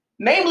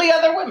 namely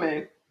other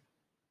women.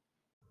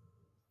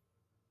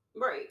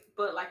 Right.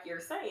 But like you're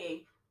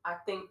saying, I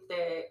think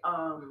that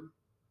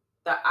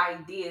the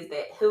idea is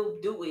that he'll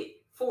do it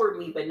for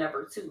me, but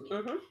never to me.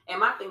 Mm-hmm. And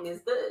my thing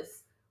is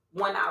this: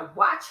 when I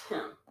watch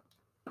him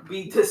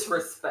be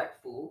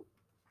disrespectful,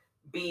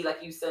 be,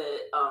 like you said,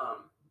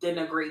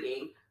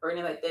 denigrating or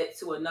anything like that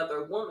to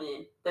another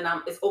woman, then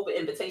it's open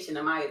invitation,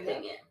 in my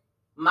opinion. Yeah.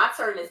 My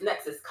turn is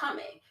next is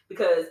coming,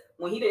 because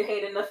when he didn't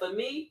hate enough of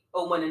me,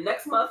 or when the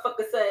next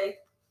motherfucker say,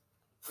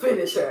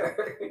 finish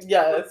her.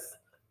 Yes.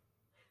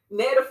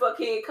 Now the fuck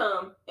he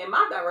come in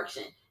my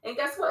direction. And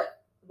guess what?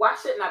 Why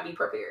shouldn't I be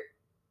prepared?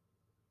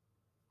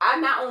 I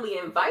not only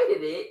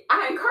invited it,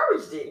 I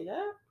encouraged it.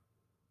 Yeah.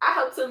 I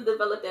helped him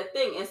develop that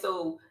thing. And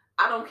so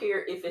I don't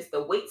care if it's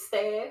the wait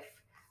staff.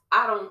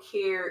 I don't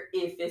care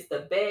if it's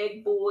the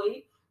bag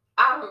boy.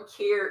 I don't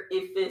care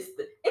if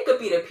it could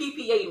be the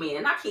PPA man.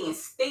 And I can't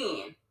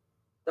stand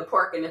the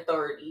parking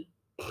authority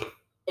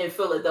in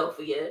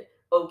Philadelphia.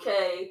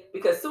 Okay?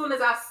 Because soon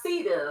as I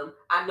see them,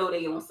 I know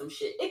they on some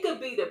shit. It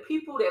could be the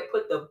people that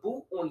put the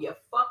boot on your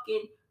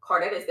fucking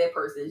car. That is that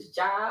person's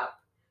job.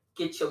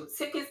 Get your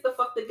tickets the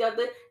fuck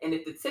together. And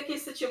if the ticket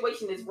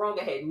situation is wrong,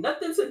 it had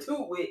nothing to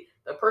do with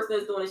the person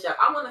that's doing the job.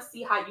 I want to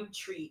see how you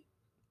treat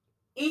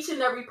each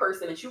and every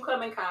person that you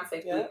come in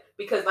contact with.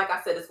 Because like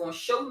I said, it's going to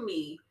show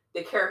me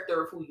the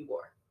character of who you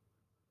are.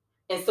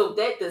 And so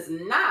that does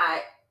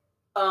not,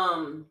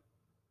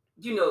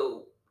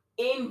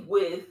 end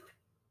with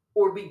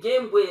or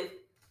begin with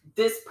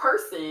this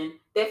person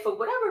that for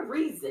whatever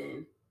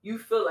reason you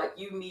feel like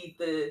you need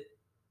to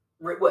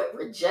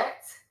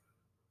reject.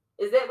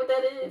 Is that what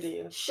that is?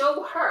 Yeah.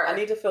 Show her. I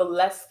need to feel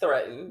less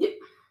threatened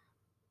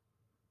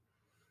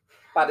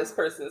by this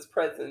person's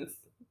presence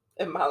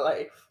in my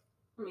life.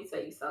 Let me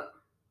tell you something.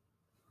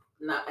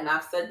 Now, and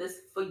I've said this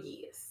for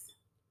years.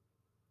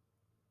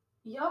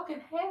 Y'all can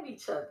have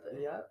each other.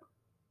 Yep.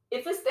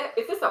 If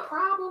it's a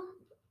problem.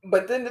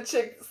 But then the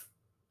chicks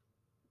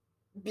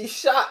be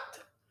shocked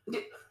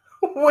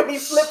when he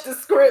flipped the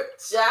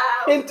script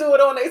and do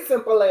it on a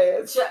simple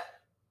ass.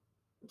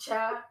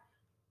 Child,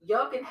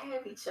 y'all can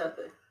have each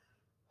other.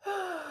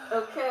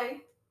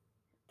 Okay?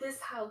 This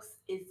house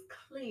is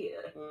clear.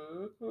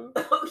 Mm-hmm.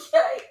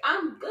 Okay?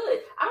 I'm good.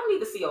 I don't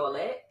need to see all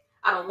that.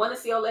 I don't want to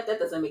see all that. That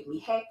doesn't make me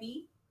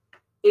happy.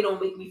 It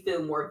don't make me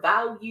feel more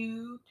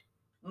valued,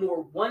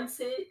 more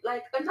wanted.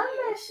 Like, none of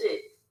that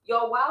shit.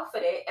 Y'all wild for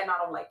that, and I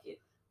don't like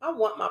it. I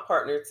want my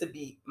partner to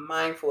be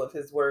mindful of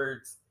his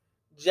words,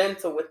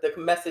 gentle with the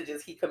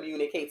messages he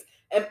communicates,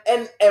 and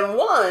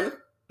one,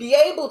 be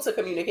able to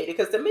communicate it.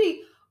 Because to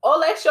me, all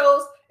that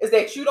shows is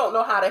that you don't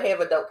know how to have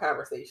adult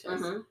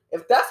conversations. Mm-hmm.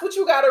 If that's what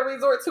you got to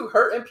resort to,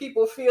 hurting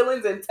people's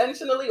feelings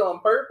intentionally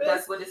on purpose,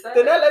 that's what it says.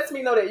 Then that lets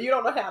me know that you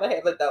don't know how to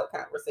have adult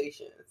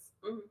conversations.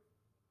 Mm-hmm.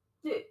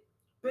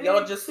 Yeah.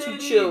 Y'all just two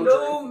children.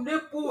 No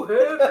nipple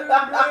heaven.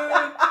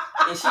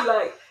 And she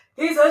like,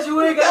 he said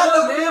you ain't got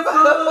no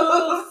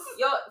nipples.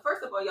 Y'all,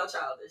 first of all, y'all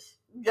childish.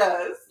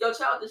 Yes. Y'all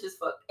childish as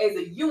fuck as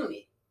a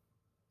unit.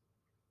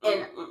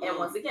 And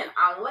once again,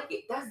 I don't like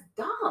it. That's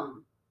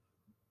dumb.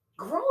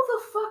 Grow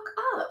the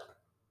fuck up.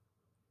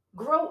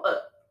 Grow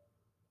up.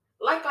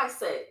 Like I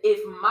said,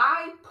 if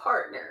my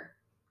partner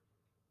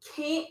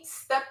can't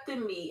step to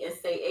me and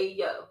say, hey,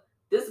 yo,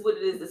 this is what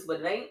it is, this is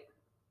what it ain't,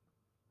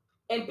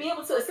 and be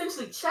able to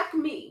essentially check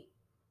me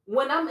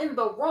when I'm in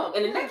the wrong.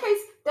 And in that case,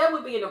 that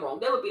would be in the wrong.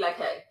 That would be like,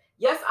 hey,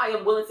 yes, I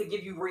am willing to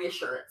give you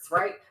reassurance,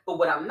 right? But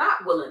what I'm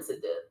not willing to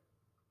do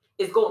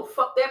is go and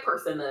fuck that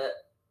person up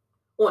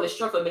on the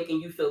strength of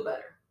making you feel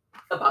better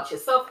about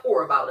yourself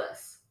or about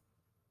us.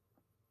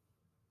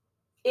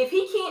 If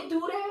he can't do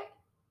that,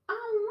 I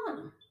don't want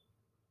him.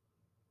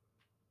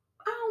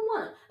 I don't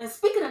want him. And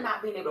speaking of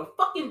not being able to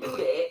fucking do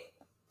that,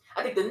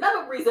 I think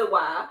another reason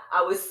why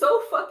I was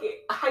so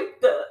fucking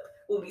hyped up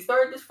when we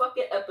started this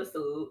fucking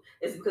episode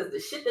is because the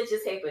shit that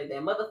just happened in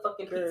that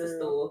motherfucking pizza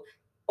store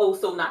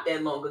so not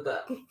that long ago.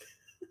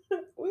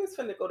 We was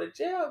finna go to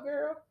jail,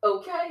 girl.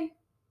 Okay.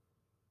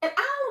 And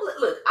I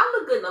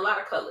look good in a lot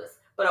of colors,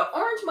 but an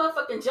orange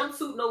motherfucking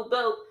jumpsuit, no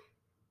belt,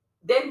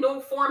 that no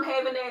form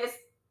having ass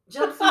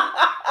jumpsuit,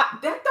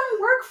 that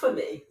don't work for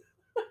me.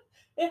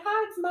 It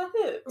hides my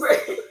hips.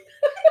 Right.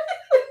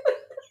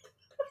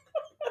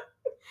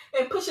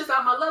 And pushes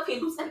out my love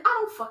handles, and I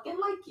don't fucking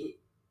like it.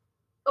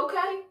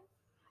 Okay?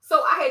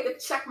 So I had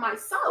to check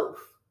myself.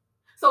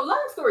 So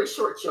long story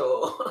short,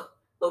 y'all,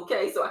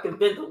 okay, so I can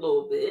bend a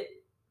little bit.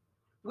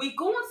 We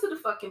go into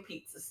the fucking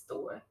pizza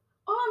store.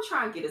 All I'm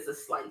trying to get is a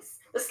slice.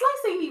 The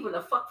slice ain't even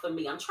a fuck for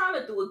me. I'm trying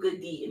to do a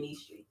good deed in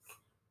these streets.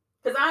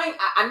 Because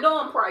I know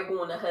I'm probably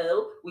going to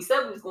hell. We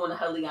said we was going to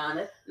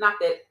Helliana not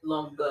that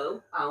long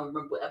ago. I don't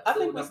remember what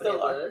episode number that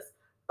was.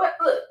 But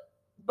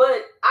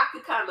look, I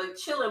could kind of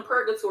chill in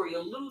purgatory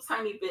a little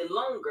tiny bit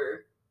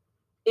longer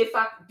if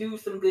I could do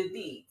some good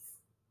deeds.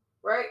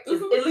 Right?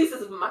 Mm-hmm. At least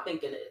this is what my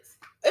thinking is.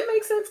 It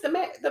makes sense. The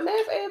math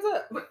adds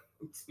up.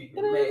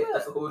 Speaking of math,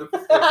 that's a whole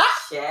different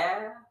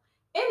story.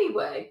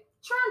 Anyway,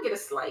 try and get a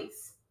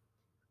slice.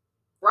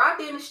 Right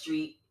there in the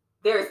street,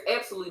 there is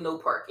absolutely no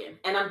parking.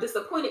 And I'm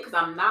disappointed because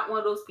I'm not one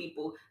of those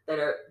people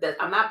that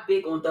I'm not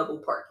big on double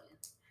parking.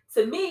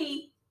 To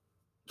me,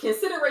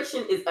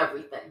 consideration is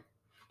everything.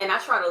 And I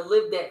try to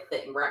live that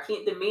thing where I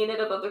can't demand it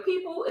of other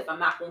people if I'm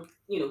not going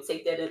to,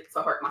 take that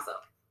to heart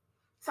myself.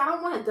 So I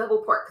don't want to double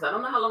park because I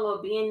don't know how long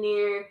I'll be in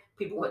there.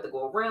 People want to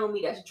go around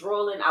me. That's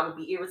drooling. I would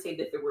be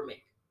irritated if it were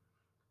me.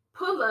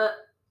 Pull up.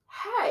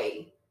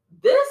 Hey,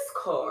 this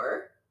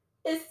car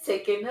is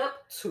taking up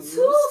two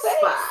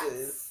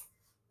spots.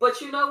 But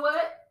you know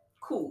what?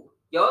 Cool.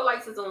 Your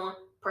lights is on.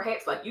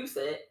 Perhaps, like you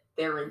said,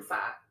 they're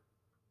inside.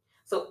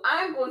 So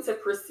I'm going to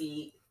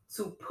proceed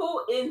to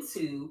pull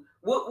into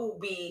what will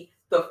be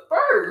the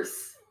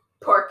first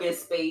parking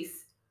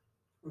space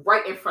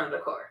right in front of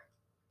the car.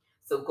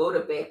 So go to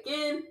back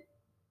in.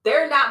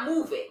 They're not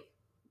moving.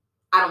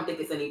 I don't think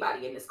it's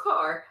anybody in this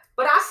car,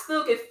 but I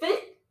still can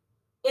fit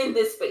in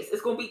this space.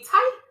 It's going to be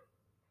tight,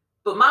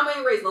 but mama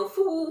ain't raised no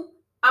fool.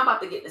 I'm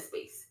about to get in the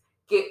space.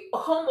 Get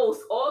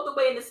almost all the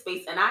way in the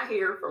space, and I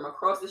hear from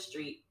across the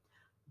street,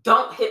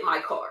 don't hit my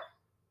car.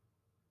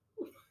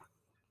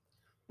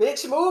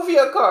 Bitch, move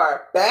your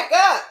car. Back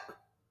up.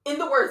 In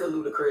the words of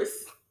Ludacris.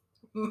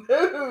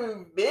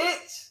 Move,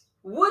 bitch.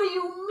 What do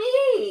you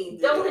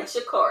mean? Don't hit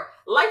your car.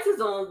 Lights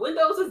is on,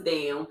 windows is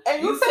down.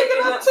 And you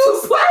taking up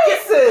two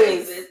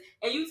spaces.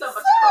 And you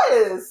talking about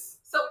your car.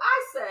 So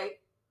I say,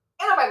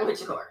 ain't nobody gonna hit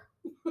your car.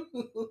 The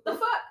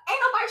fuck?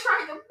 Ain't nobody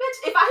trying to, bitch.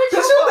 If I hit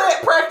your car. You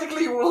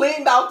practically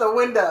leaned out the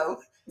window.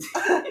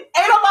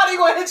 Ain't nobody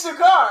gonna hit your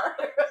car.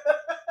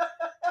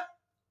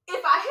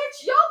 If I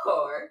hit your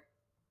car,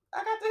 I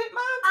got to hit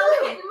mine I'm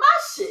too. hitting my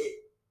shit.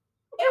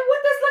 And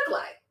what does look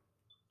like?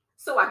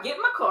 So I get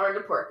my car in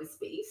the parking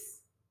space.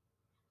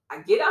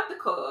 I get out the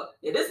car.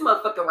 Yeah, this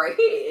motherfucker right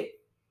here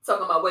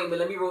talking about, wait a minute,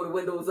 let me roll the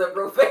windows up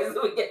real fast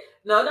so we get.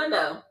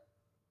 No.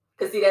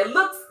 Cause see, that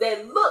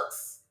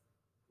looks.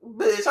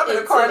 Bitch, I'm in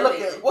the car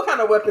looking. What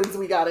kind of weapons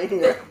we got in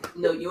here?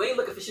 No, you ain't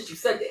looking for shit. You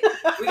said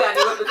that. We got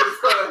any weapons in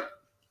this car?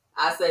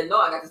 I said no.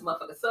 I got this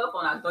motherfucking cell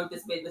phone. I dunked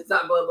this bitch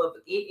top of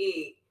the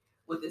head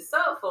with this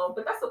cell phone,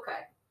 but that's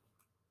okay.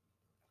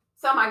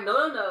 So I'm like,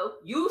 no.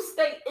 You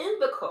stay in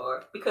the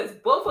car because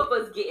both of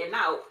us getting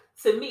out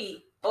to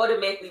me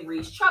automatically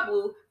reads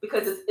trouble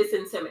because it's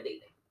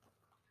intimidating.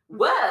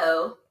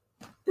 Well,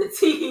 the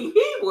tea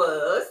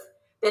was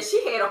that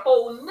she had a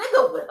whole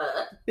nigga with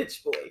her.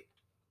 Bitch boy.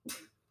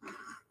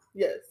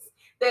 Yes.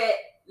 That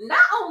not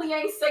only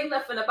ain't say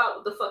nothing about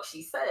what the fuck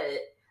she said,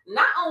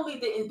 not only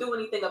didn't do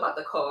anything about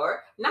the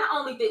car, not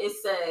only didn't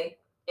say,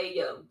 hey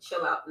yo,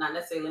 chill out, not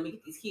necessarily let me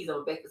get these keys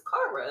on back this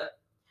car up,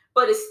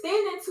 but is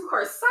standing to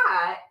her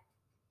side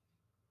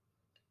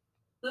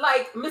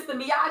like Mr.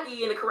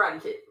 Miyagi in the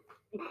Karate Kid.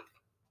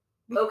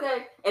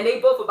 Okay? And they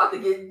both about to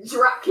get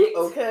drop kicked.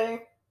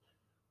 Okay.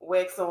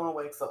 Wax on,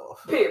 wax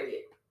off.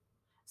 Period.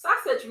 So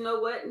I said, you know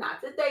what? Not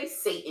today,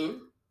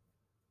 Satan.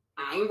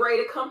 I ain't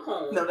ready to come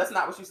home. No, that's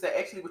not what you said.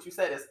 Actually, what you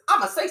said is, I'm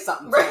going to say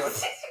something to her.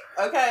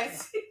 Okay?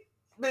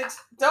 Bitch,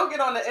 don't get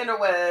on the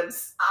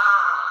interwebs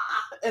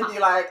and be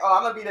like, oh,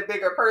 I'm going to be the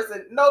bigger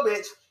person. No,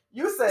 bitch.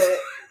 You said,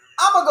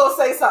 I'm going to go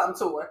say something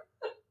to her.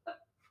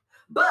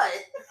 But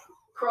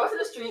crossing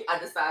the street, I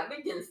decided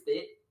against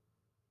it.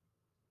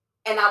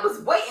 And I was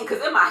waiting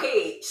because in my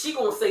head, she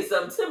going to say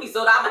something to me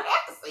so that I'm going to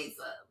have to say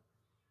something.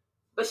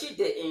 But she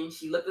didn't.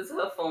 She looked into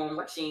her phone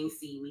like she ain't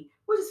see me,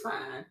 which is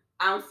fine.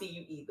 I don't see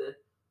you either.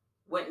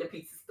 Went in the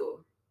pizza store.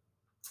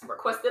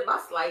 Requested my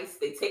slice.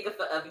 They take it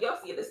forever. Y'all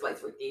see the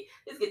slice right there.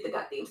 Let's get the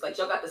goddamn slice.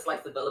 Y'all got the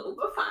slice available,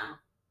 but fine.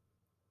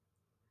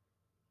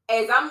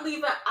 As I'm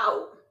leaving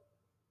out,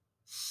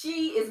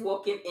 she is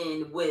walking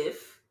in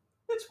with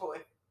Bitch boy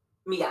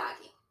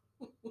Miyagi.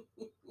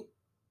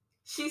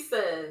 She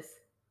says,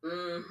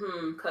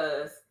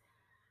 cuz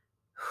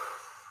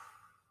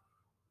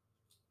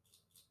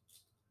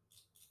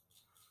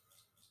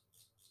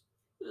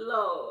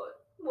Lord,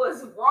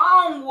 what's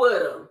wrong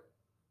with him?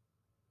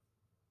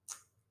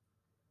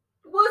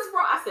 What's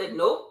wrong? I said,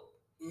 nope.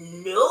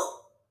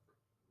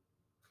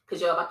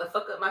 Because y'all about to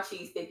fuck up my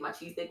cheesesteak. My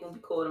cheesesteak gonna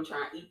be cold. I'm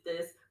trying to eat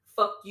this.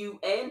 Fuck you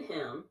and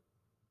him.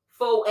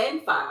 4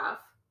 and 5.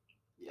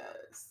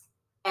 Yes.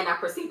 And I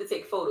proceeded to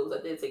take photos.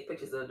 I did take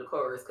pictures of the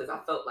cars because I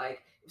felt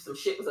like if some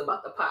shit was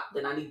about to pop,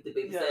 then I needed to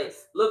be able to say,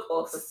 look,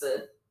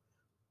 officer.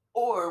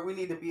 Or we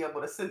need to be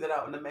able to send it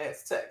out in the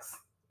mass text.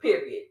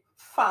 Period.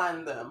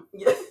 Find them.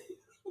 Yes.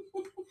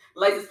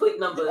 License plate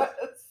number.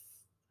 Yes.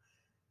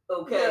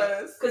 Okay.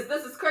 Yes. Because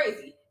this is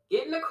crazy.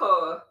 Get in the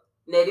car.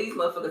 Now these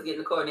motherfuckers get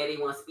in the car. Now they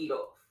want to speed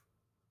off.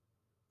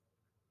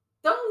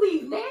 Don't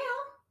leave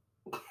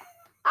now.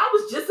 I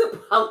was just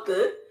about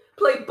to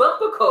play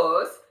bumper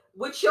cars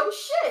with your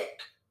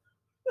shit.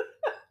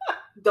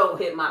 Don't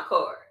hit my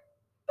car.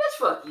 Bitch,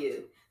 fuck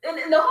you. And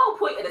the whole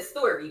point of the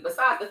story,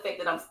 besides the fact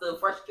that I'm still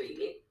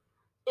frustrated,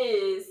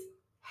 is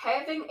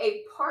having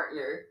a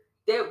partner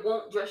that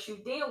won't dress you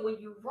down when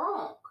you're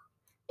wrong.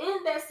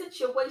 In that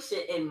situation,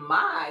 in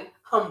my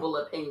humble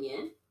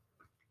opinion,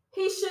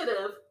 he should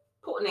have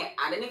put that.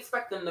 I didn't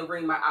expect them to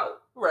ring my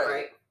out.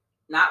 Right?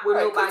 Not with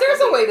nobody. Because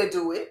there's a way to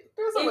do it.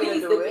 There's a way to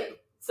do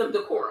it. Some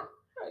decorum.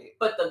 Right.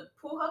 But the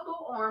pull her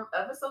little arm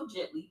ever so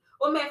gently.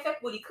 Well, matter of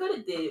fact, what he could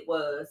have did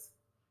was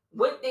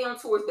went down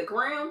towards the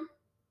ground,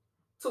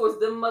 towards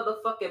the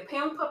motherfucking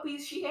pound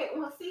puppies she had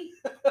on her feet,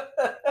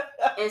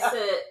 and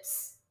said,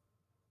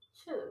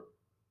 chill.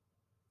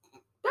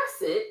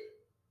 That's it.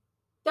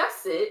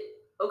 That's it.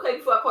 Okay,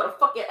 before I call the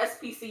fucking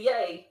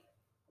SPCA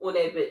on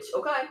that bitch,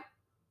 okay?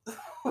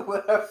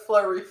 With her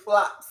flurry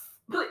flops.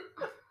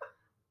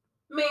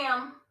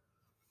 Ma'am,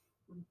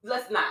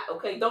 let's not,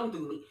 okay? Don't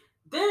do me.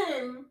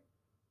 Then,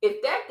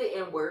 if that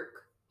didn't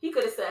work, he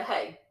could have said,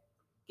 hey,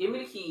 give me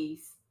the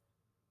keys.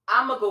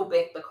 I'm going to go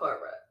back the car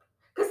up.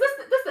 Because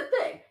that's the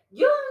thing.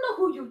 You don't know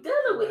who you're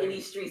dealing with in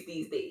these streets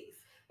these days.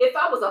 If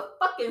I was a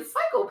fucking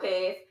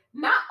psychopath,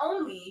 not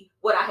only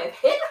would I have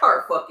hit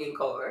her fucking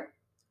car,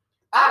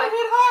 I'd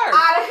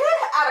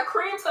have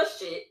crammed her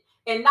shit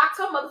and knocked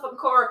her motherfucking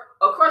car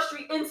across the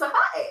street into her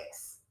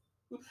ass.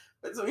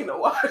 Between the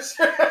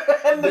washer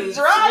and the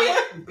dryer.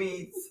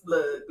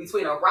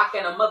 Between a rock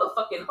and a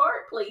motherfucking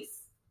hard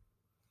place.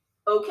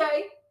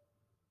 Okay?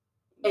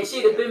 And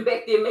she'd have been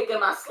back there making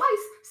my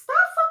slice. Stop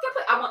fucking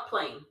playing. I want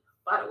plain,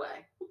 by the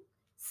way.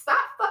 Stop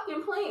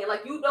fucking playing.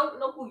 Like, you don't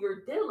know who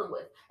you're dealing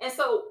with. And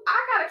so I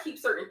gotta keep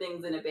certain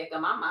things in the back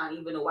of my mind,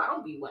 even though I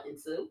don't be wanting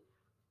to.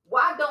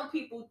 Why don't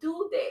people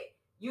do that?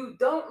 You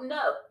don't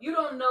know. You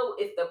don't know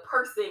if the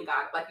person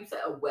got, like you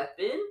said, a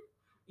weapon.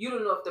 You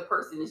don't know if the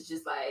person is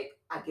just like,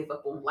 I give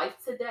up on life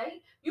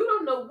today. You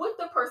don't know what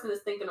the person is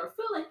thinking or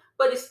feeling,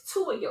 but it's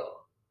two of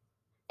y'all.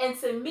 And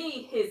to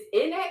me, his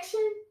inaction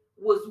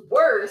was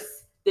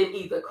worse than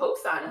either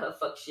co-signing her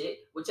fuck shit,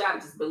 which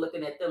I've just been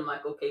looking at them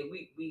like, okay,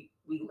 we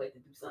gonna have to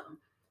do something,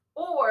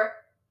 or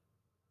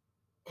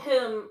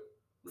him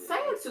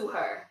saying to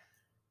her,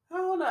 I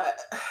don't know.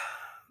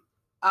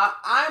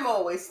 I'm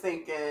always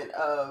thinking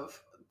of,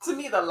 to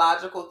me, the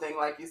logical thing,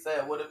 like you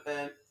said, would have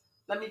been,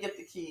 let me get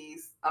the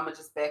keys. I'm gonna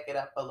just back it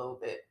up a little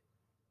bit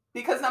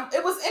because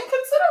it was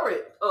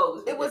inconsiderate.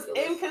 Oh, it was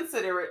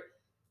inconsiderate.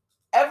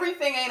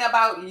 Everything ain't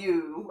about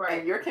you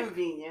and your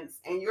convenience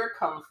and your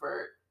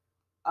comfort.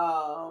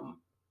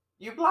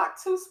 You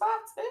blocked 2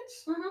 spots,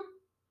 bitch. Mm-hmm.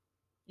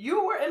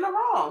 You were in the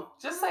wrong.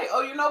 Just say,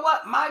 oh, you know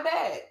what? My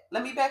bad.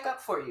 Let me back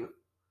up for you.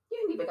 You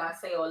didn't even gotta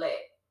say all that.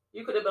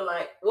 You could have been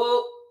like,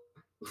 well,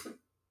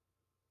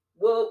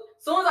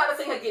 as soon as I'd have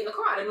seen her get in the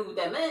car, I knew what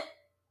that meant.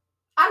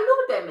 I knew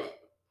what that meant.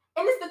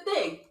 And it's the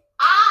thing.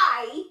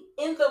 I,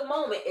 in the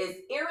moment, as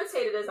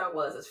irritated as I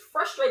was, as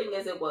frustrating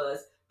as it was,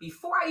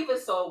 before I even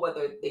saw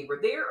whether they were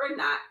there or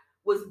not,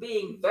 was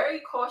being very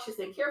cautious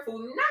and careful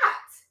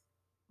not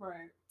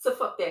to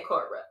fuck that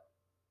car up.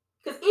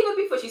 Because even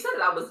before she said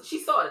it, she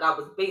saw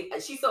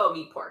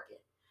me parking.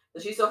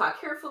 So she saw how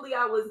carefully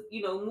I was,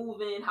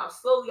 moving, how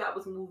slowly I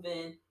was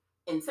moving,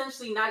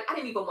 intentionally not. I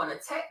didn't even want to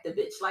tap the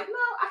bitch. Like, no,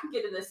 I can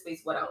get in this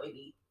space without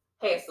any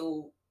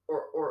hassle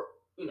or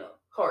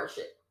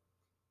hardship.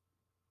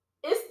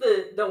 It's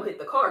the don't hit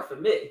the car for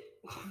me.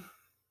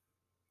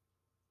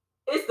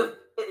 It's the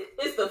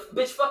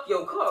bitch fuck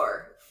your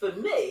car for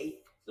me.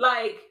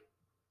 Like,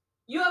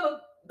 you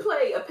ever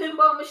play a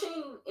pinball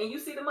machine and you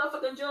see the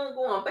motherfucking June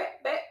going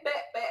back.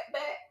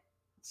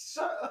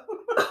 Shut up.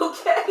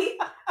 Okay?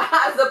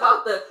 I was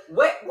about to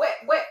wet.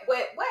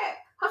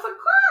 Her fucking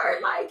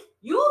car. Like,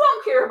 you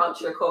don't care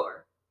about your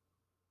car.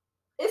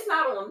 It's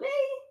not on me.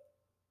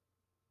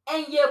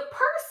 And your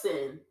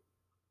person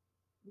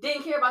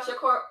didn't care about your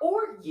car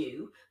or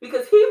you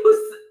because he was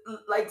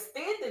like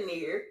standing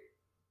there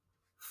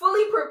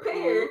fully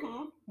prepared.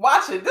 Mm-hmm.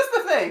 Watch it. This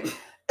is the thing.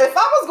 If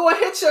I was going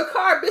to hit your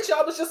car, bitch,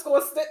 y'all was just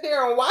going to sit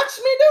there and watch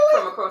me do it?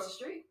 From across the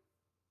street.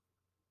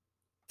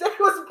 They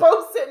was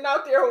both sitting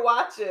out there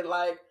watching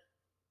like,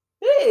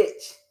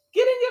 bitch,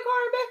 get in your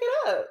car and back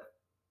it up.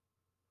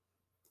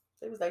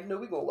 They was like, no,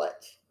 we going to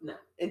watch. No.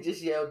 And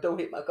just yell, don't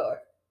hit my car.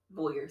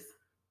 Voyeurs.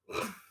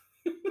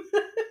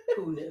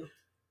 Who knew?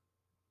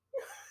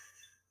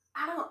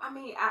 I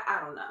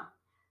don't know.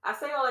 I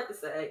say all that to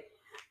say,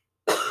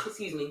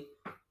 excuse me,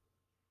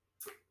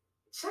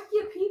 check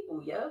your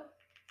people, yo.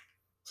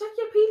 Check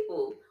your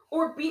people.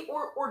 Or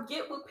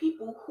get with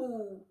people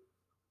who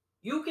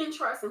you can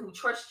trust and who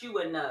trust you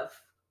enough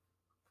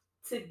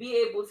to be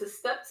able to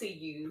step to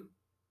you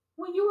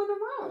when you're in the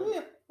wrong.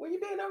 Yeah, when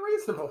you're being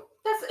unreasonable.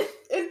 That's it.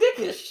 And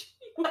dickish.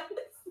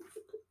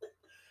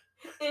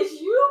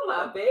 It's you,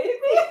 my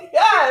baby.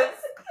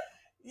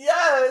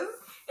 Yes.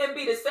 And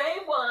be the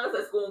same ones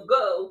that's gonna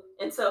go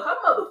and tell her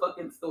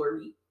motherfucking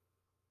story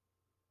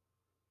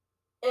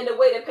in the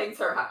way that paints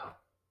her how.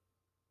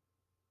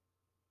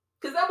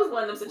 Because that was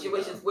one of them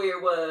situations where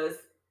it was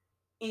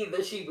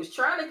either she was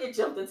trying to get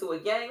jumped into a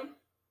gang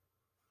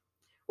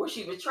or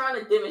she was trying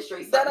to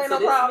demonstrate something that ain't to no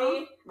this problem.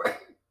 man. Right.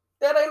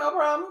 That ain't no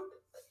problem.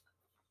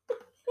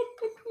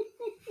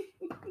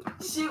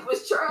 She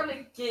was trying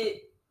to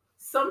get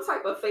some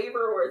type of favor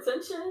or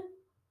attention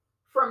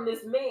from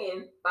this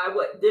man by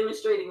what?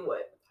 Demonstrating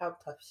what? How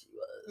tough she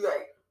was.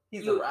 Right.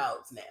 He's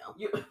aroused now.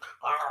 You're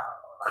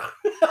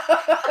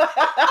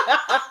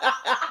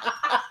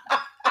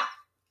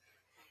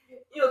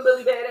a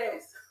Billy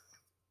Badass.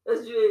 That's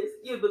what you is.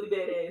 You're a Billy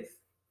Badass.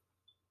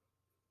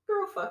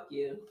 Girl, fuck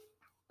you.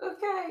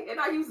 Okay? And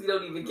I usually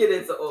don't even get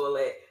into all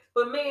that.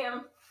 But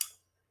ma'am,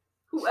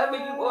 whoever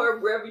you are,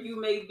 wherever you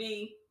may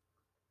be,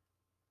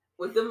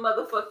 with them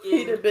motherfucking...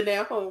 He'd have been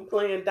at home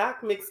playing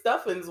Doc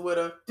McStuffins with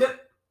her.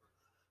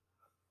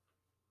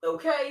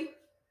 Okay?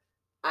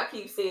 I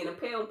keep saying the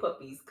pound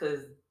puppies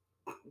because,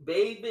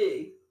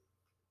 baby,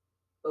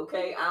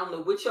 okay, I don't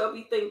know what y'all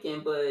be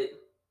thinking, but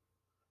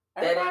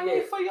that Everybody ain't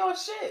ain't it. for your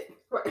shit.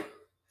 Right.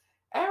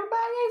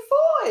 Everybody ain't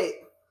for it.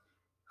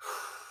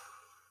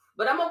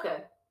 But I'm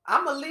okay.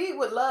 I'm going to lead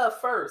with love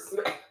first.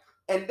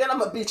 And then I'm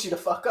going to beat you the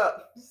fuck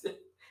up.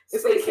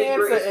 It's Space the and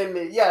cancer grace. in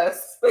me.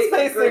 Yes.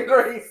 Space and and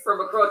grace.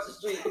 From across the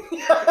street.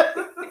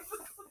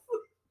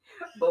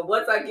 But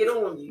once I get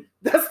on you.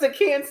 That's the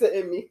cancer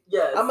in me.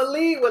 Yes. I'm going to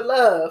lead with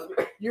love.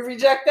 You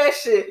reject that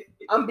shit,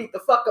 I'm beat the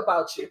fuck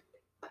about you.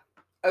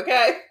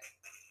 Okay?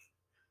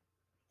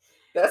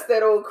 That's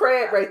that old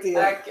crab right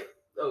there.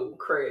 Oh,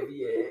 crab,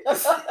 yeah.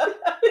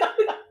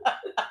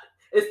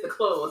 It's the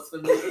claws for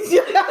me.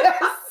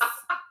 Yes.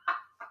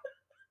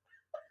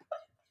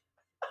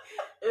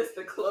 It's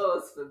the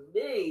claws for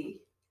me.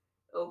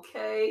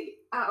 Okay?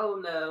 I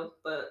don't know,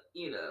 but,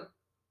 we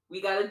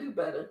gotta do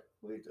better.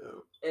 We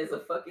do. As a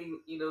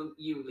fucking,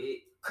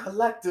 unit.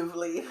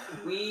 Collectively.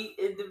 We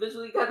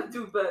individually gotta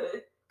do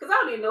better. Because I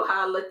don't even know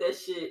how I let that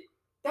shit,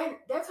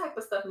 that type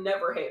of stuff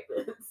never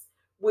happens.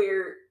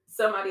 Where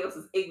somebody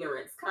else's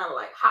ignorance kind of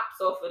like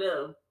hops off of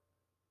them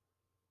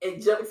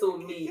and jumps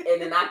on me,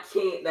 and then I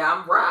can't. Now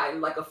I'm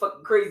riding like a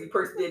fucking crazy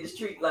person in the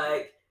street,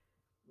 like,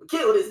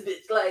 kill this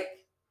bitch, like,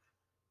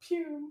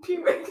 Pew,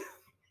 pew.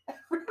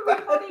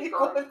 Everybody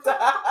gonna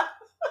die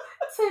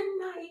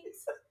tonight.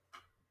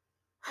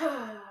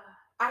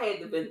 I had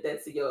to vent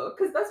that to y'all,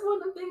 because that's one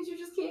of the things you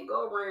just can't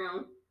go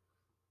around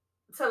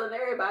telling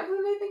everybody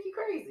who they think you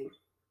crazy.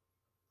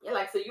 You're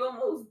like, so you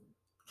almost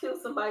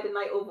killed somebody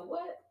tonight over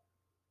what?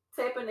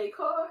 Tapping their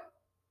car?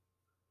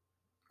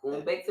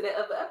 Going back to that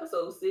other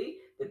episode, see?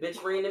 The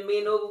bitch ran the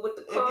man over with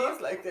the car. It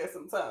is like that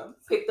sometimes.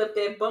 Picked up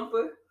that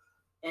bumper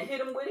and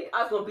hit him with it.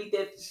 I was gonna beat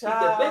that bitch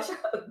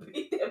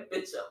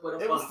up with a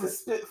bumper. It was the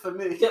spit for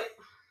me. Yep.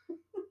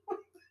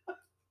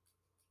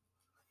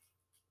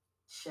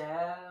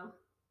 Child.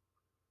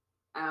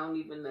 I don't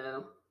even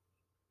know.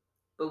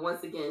 But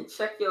once again,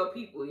 check your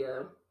people,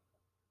 yo.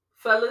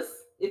 Fellas,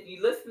 if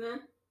you listening,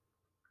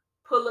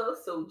 pull her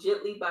so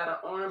gently by the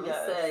arm and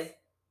say,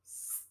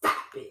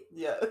 stop it.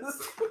 Yes.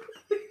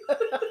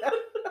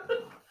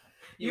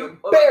 You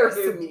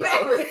embarrassing me.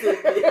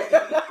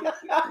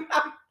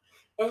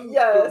 And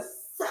yes.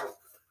 yourself.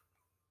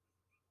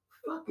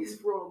 Fuck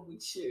is wrong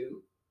with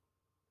you?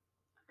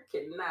 I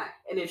cannot.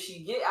 And if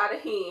she get out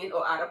of hand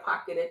or out of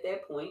pocket at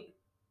that point,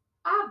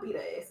 I'll beat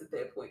her ass at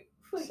that point.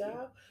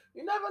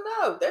 You never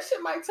know. That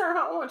shit might turn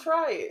her on.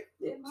 Try it.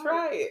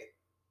 Try it.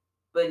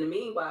 But in the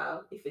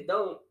meanwhile, if it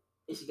don't,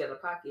 and she got a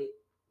pocket,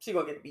 she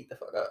gonna get beat the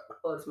fuck up.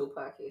 Or the Smoke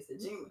Podcast at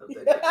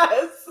Gmail.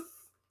 Yes.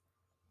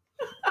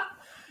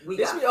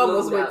 We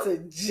almost went to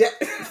jail.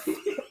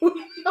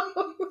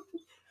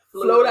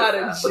 Float out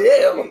of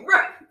jail.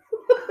 Right.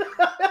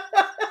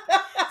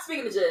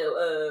 Speaking of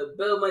jail,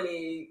 bail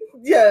money.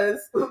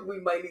 Yes. We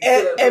might need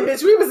and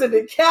bitch, we was in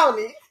the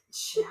county.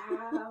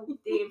 Child, we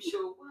damn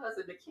sure was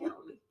in the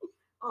county.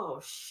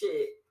 Oh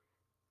shit.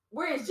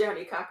 Where is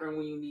Johnny Cochran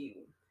when you need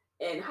him?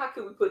 And how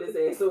can we put his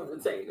ass on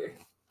retainer?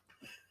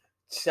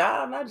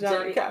 Child, not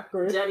Johnny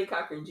Cochran. Johnny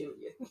Cochran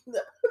Jr.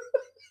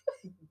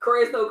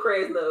 Krasno.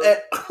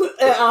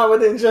 And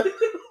Armand and Joe. Aren't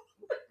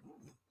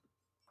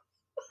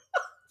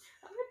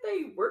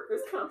they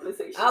workers'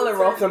 compensation? Alan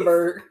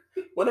Rothenberg.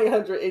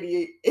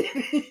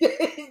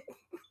 1-800-8888.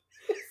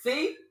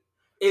 See?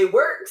 It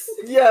works.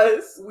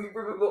 Yes. We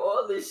remember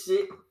all this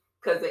shit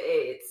because of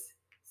ads.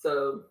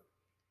 So,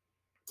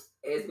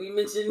 as we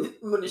mentioned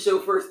when the show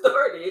first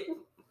started,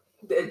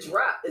 that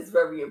drop is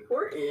very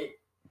important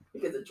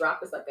because a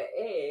drop is like an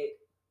ad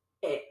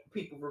and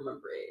people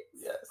remember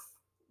ads. Yes.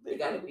 They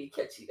gotta be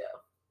catchy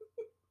though.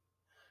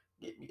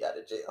 Get me out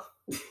of jail.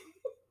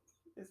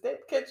 Is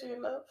that catchy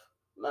enough?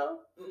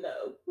 No?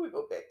 No. We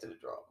go back to the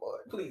drawing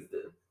board. Please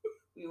do.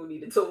 We will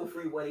need a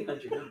toll-free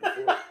 1-800 number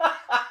for it.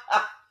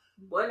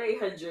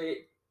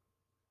 1-800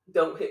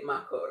 don't hit my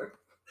car.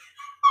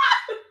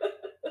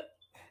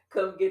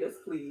 Come get us,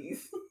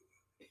 please.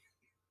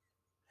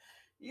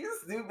 You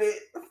stupid.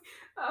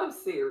 I'm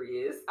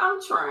serious.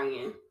 I'm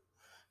trying.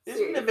 You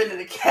should have been in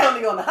the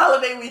county on the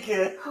holiday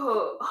weekend.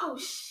 Oh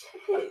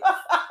shit.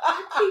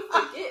 I keep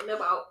forgetting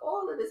about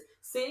all of this.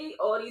 See,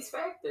 all these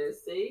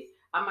factors. See,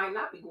 I might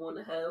not be going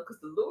to hell because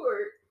the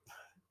Lord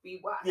be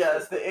watching.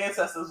 Yes, the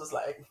ancestors was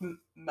like,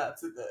 not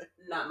today.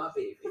 Not my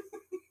baby.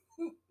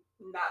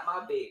 Not my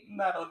baby.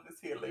 Not on this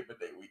here Labor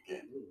Day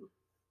weekend.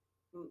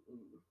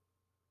 Mm-mm.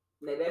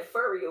 Now that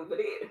furry over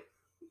there,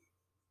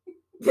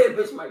 that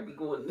bitch might be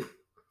going.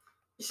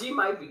 She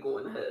might be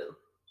going to hell.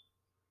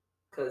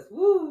 Cause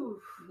woo,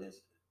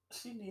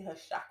 she need her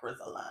chakras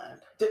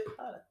aligned.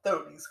 I'd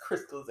throw these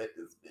crystals at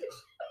this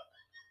bitch.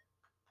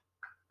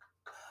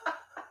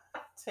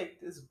 Take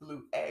this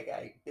blue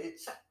agate,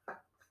 bitch.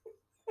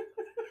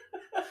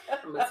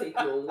 I'm gonna take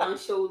you on one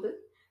shoulder,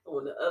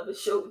 on the other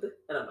shoulder,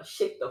 and I'm gonna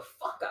shake the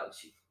fuck out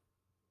you.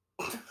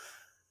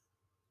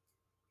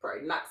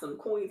 Probably knock some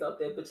coins out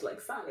that bitch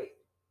like Sonic.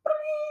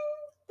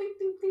 Ding,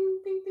 ding,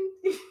 ding, ding, ding,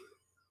 ding.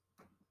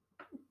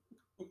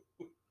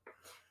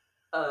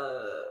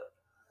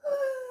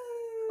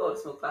 Oh, the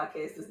Smoke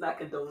Podcast does not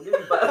condone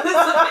any violence.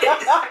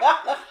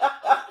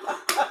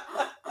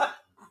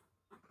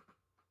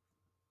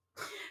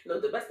 No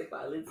domestic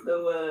violence,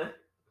 no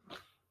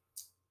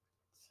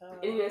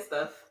any of that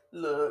stuff.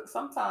 Look,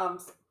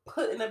 sometimes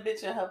putting a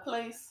bitch in her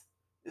place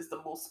is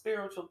the most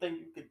spiritual thing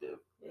you could do.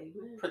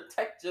 Amen.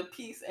 Protect your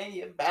peace and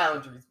your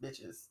boundaries,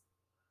 bitches.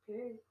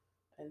 Okay.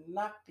 And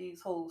knock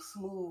these hoes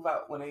smooth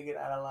out when they get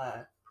out of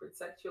line.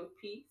 Protect your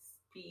peace,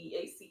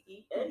 PEACE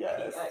and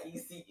Yes.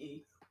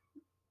 PIECE.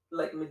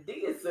 Like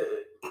Medea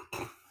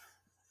said.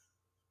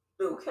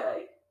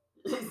 Okay.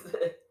 She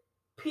said,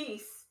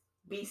 peace,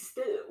 be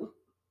still.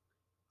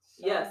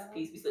 Yes,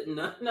 peace, be still.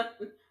 No.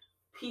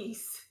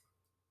 Peace,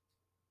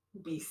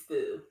 be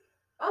still.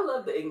 I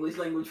love the English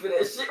language for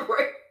that shit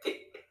right there.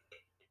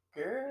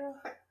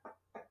 Girl.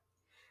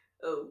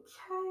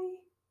 Okay.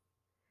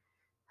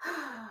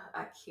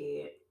 I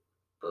can't.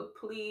 But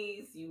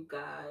please, you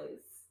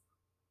guys,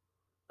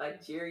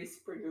 like Jerry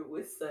Springer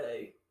would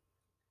say,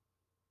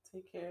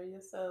 take care of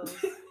yourselves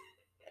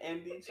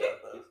and each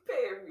other.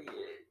 Period.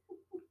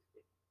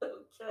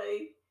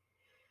 Okay.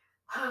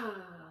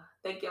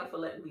 Thank y'all for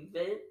letting me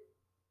vent.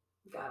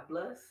 God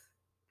bless.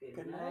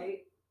 Good night.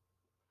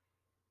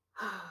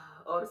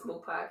 All the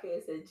Smoke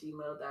Podcast at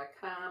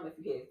gmail.com. If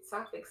you have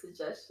topic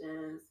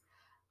suggestions,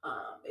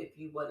 if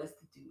you want us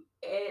to do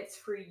ads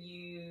for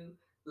you,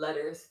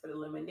 letters for the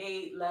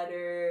lemonade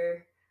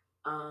letter,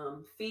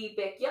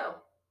 feedback. Yo,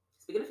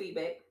 speaking of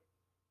feedback,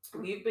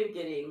 we've been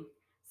getting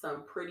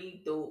some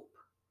pretty dope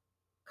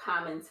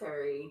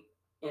commentary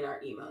in our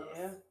emails.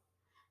 Yeah.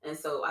 And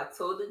so I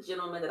told the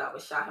gentleman that I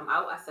would shout him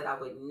out. I said I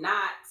would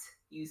not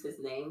use his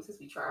name since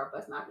we try our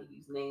best not to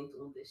use names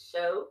on this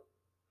show.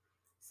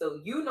 So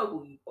you know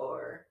who you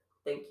are.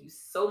 Thank you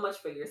so much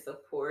for your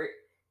support.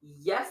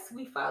 Yes,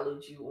 we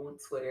followed you on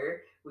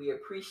Twitter. We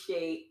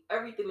appreciate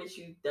everything that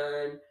you've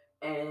done.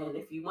 And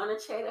if you want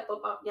to chat up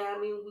about, yeah, I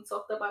mean, we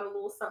talked about a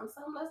little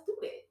something, let's do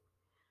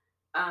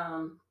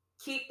that.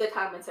 Keep the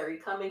commentary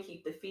coming.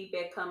 Keep the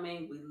feedback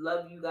coming. We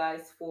love you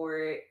guys for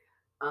it.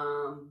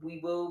 We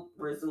will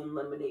resume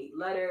lemonade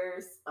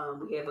letters.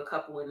 We have a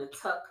couple in the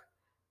tuck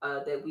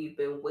that we've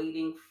been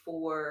waiting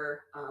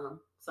for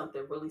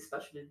something really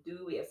special to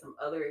do. We have some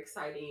other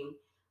exciting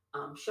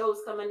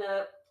shows coming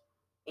up.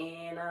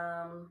 And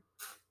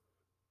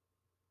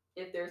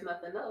if there's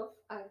nothing else,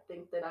 I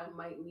think that I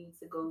might need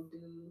to go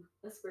do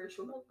a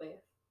spiritual milk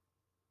bath.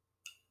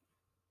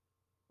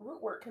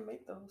 Root work can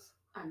make those.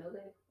 I know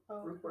that.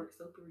 Oh, Root work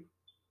so 3.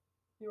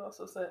 you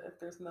also said if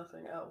there's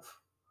nothing else.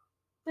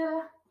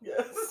 Yeah.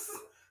 Yes.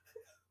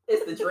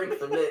 It's the drink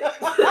for me.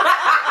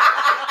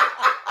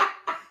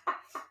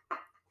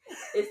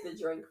 It's the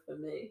drink for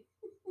me.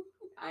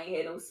 I ain't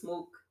had no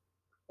smoke.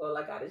 All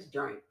I got is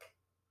drink.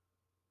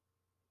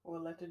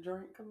 Well, let the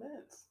drink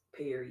commence.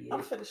 Period. I'll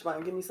finish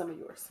mine. Give me some of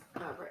yours.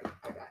 All right.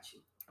 I got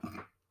you.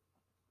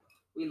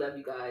 We love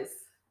you guys.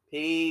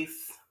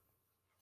 Peace.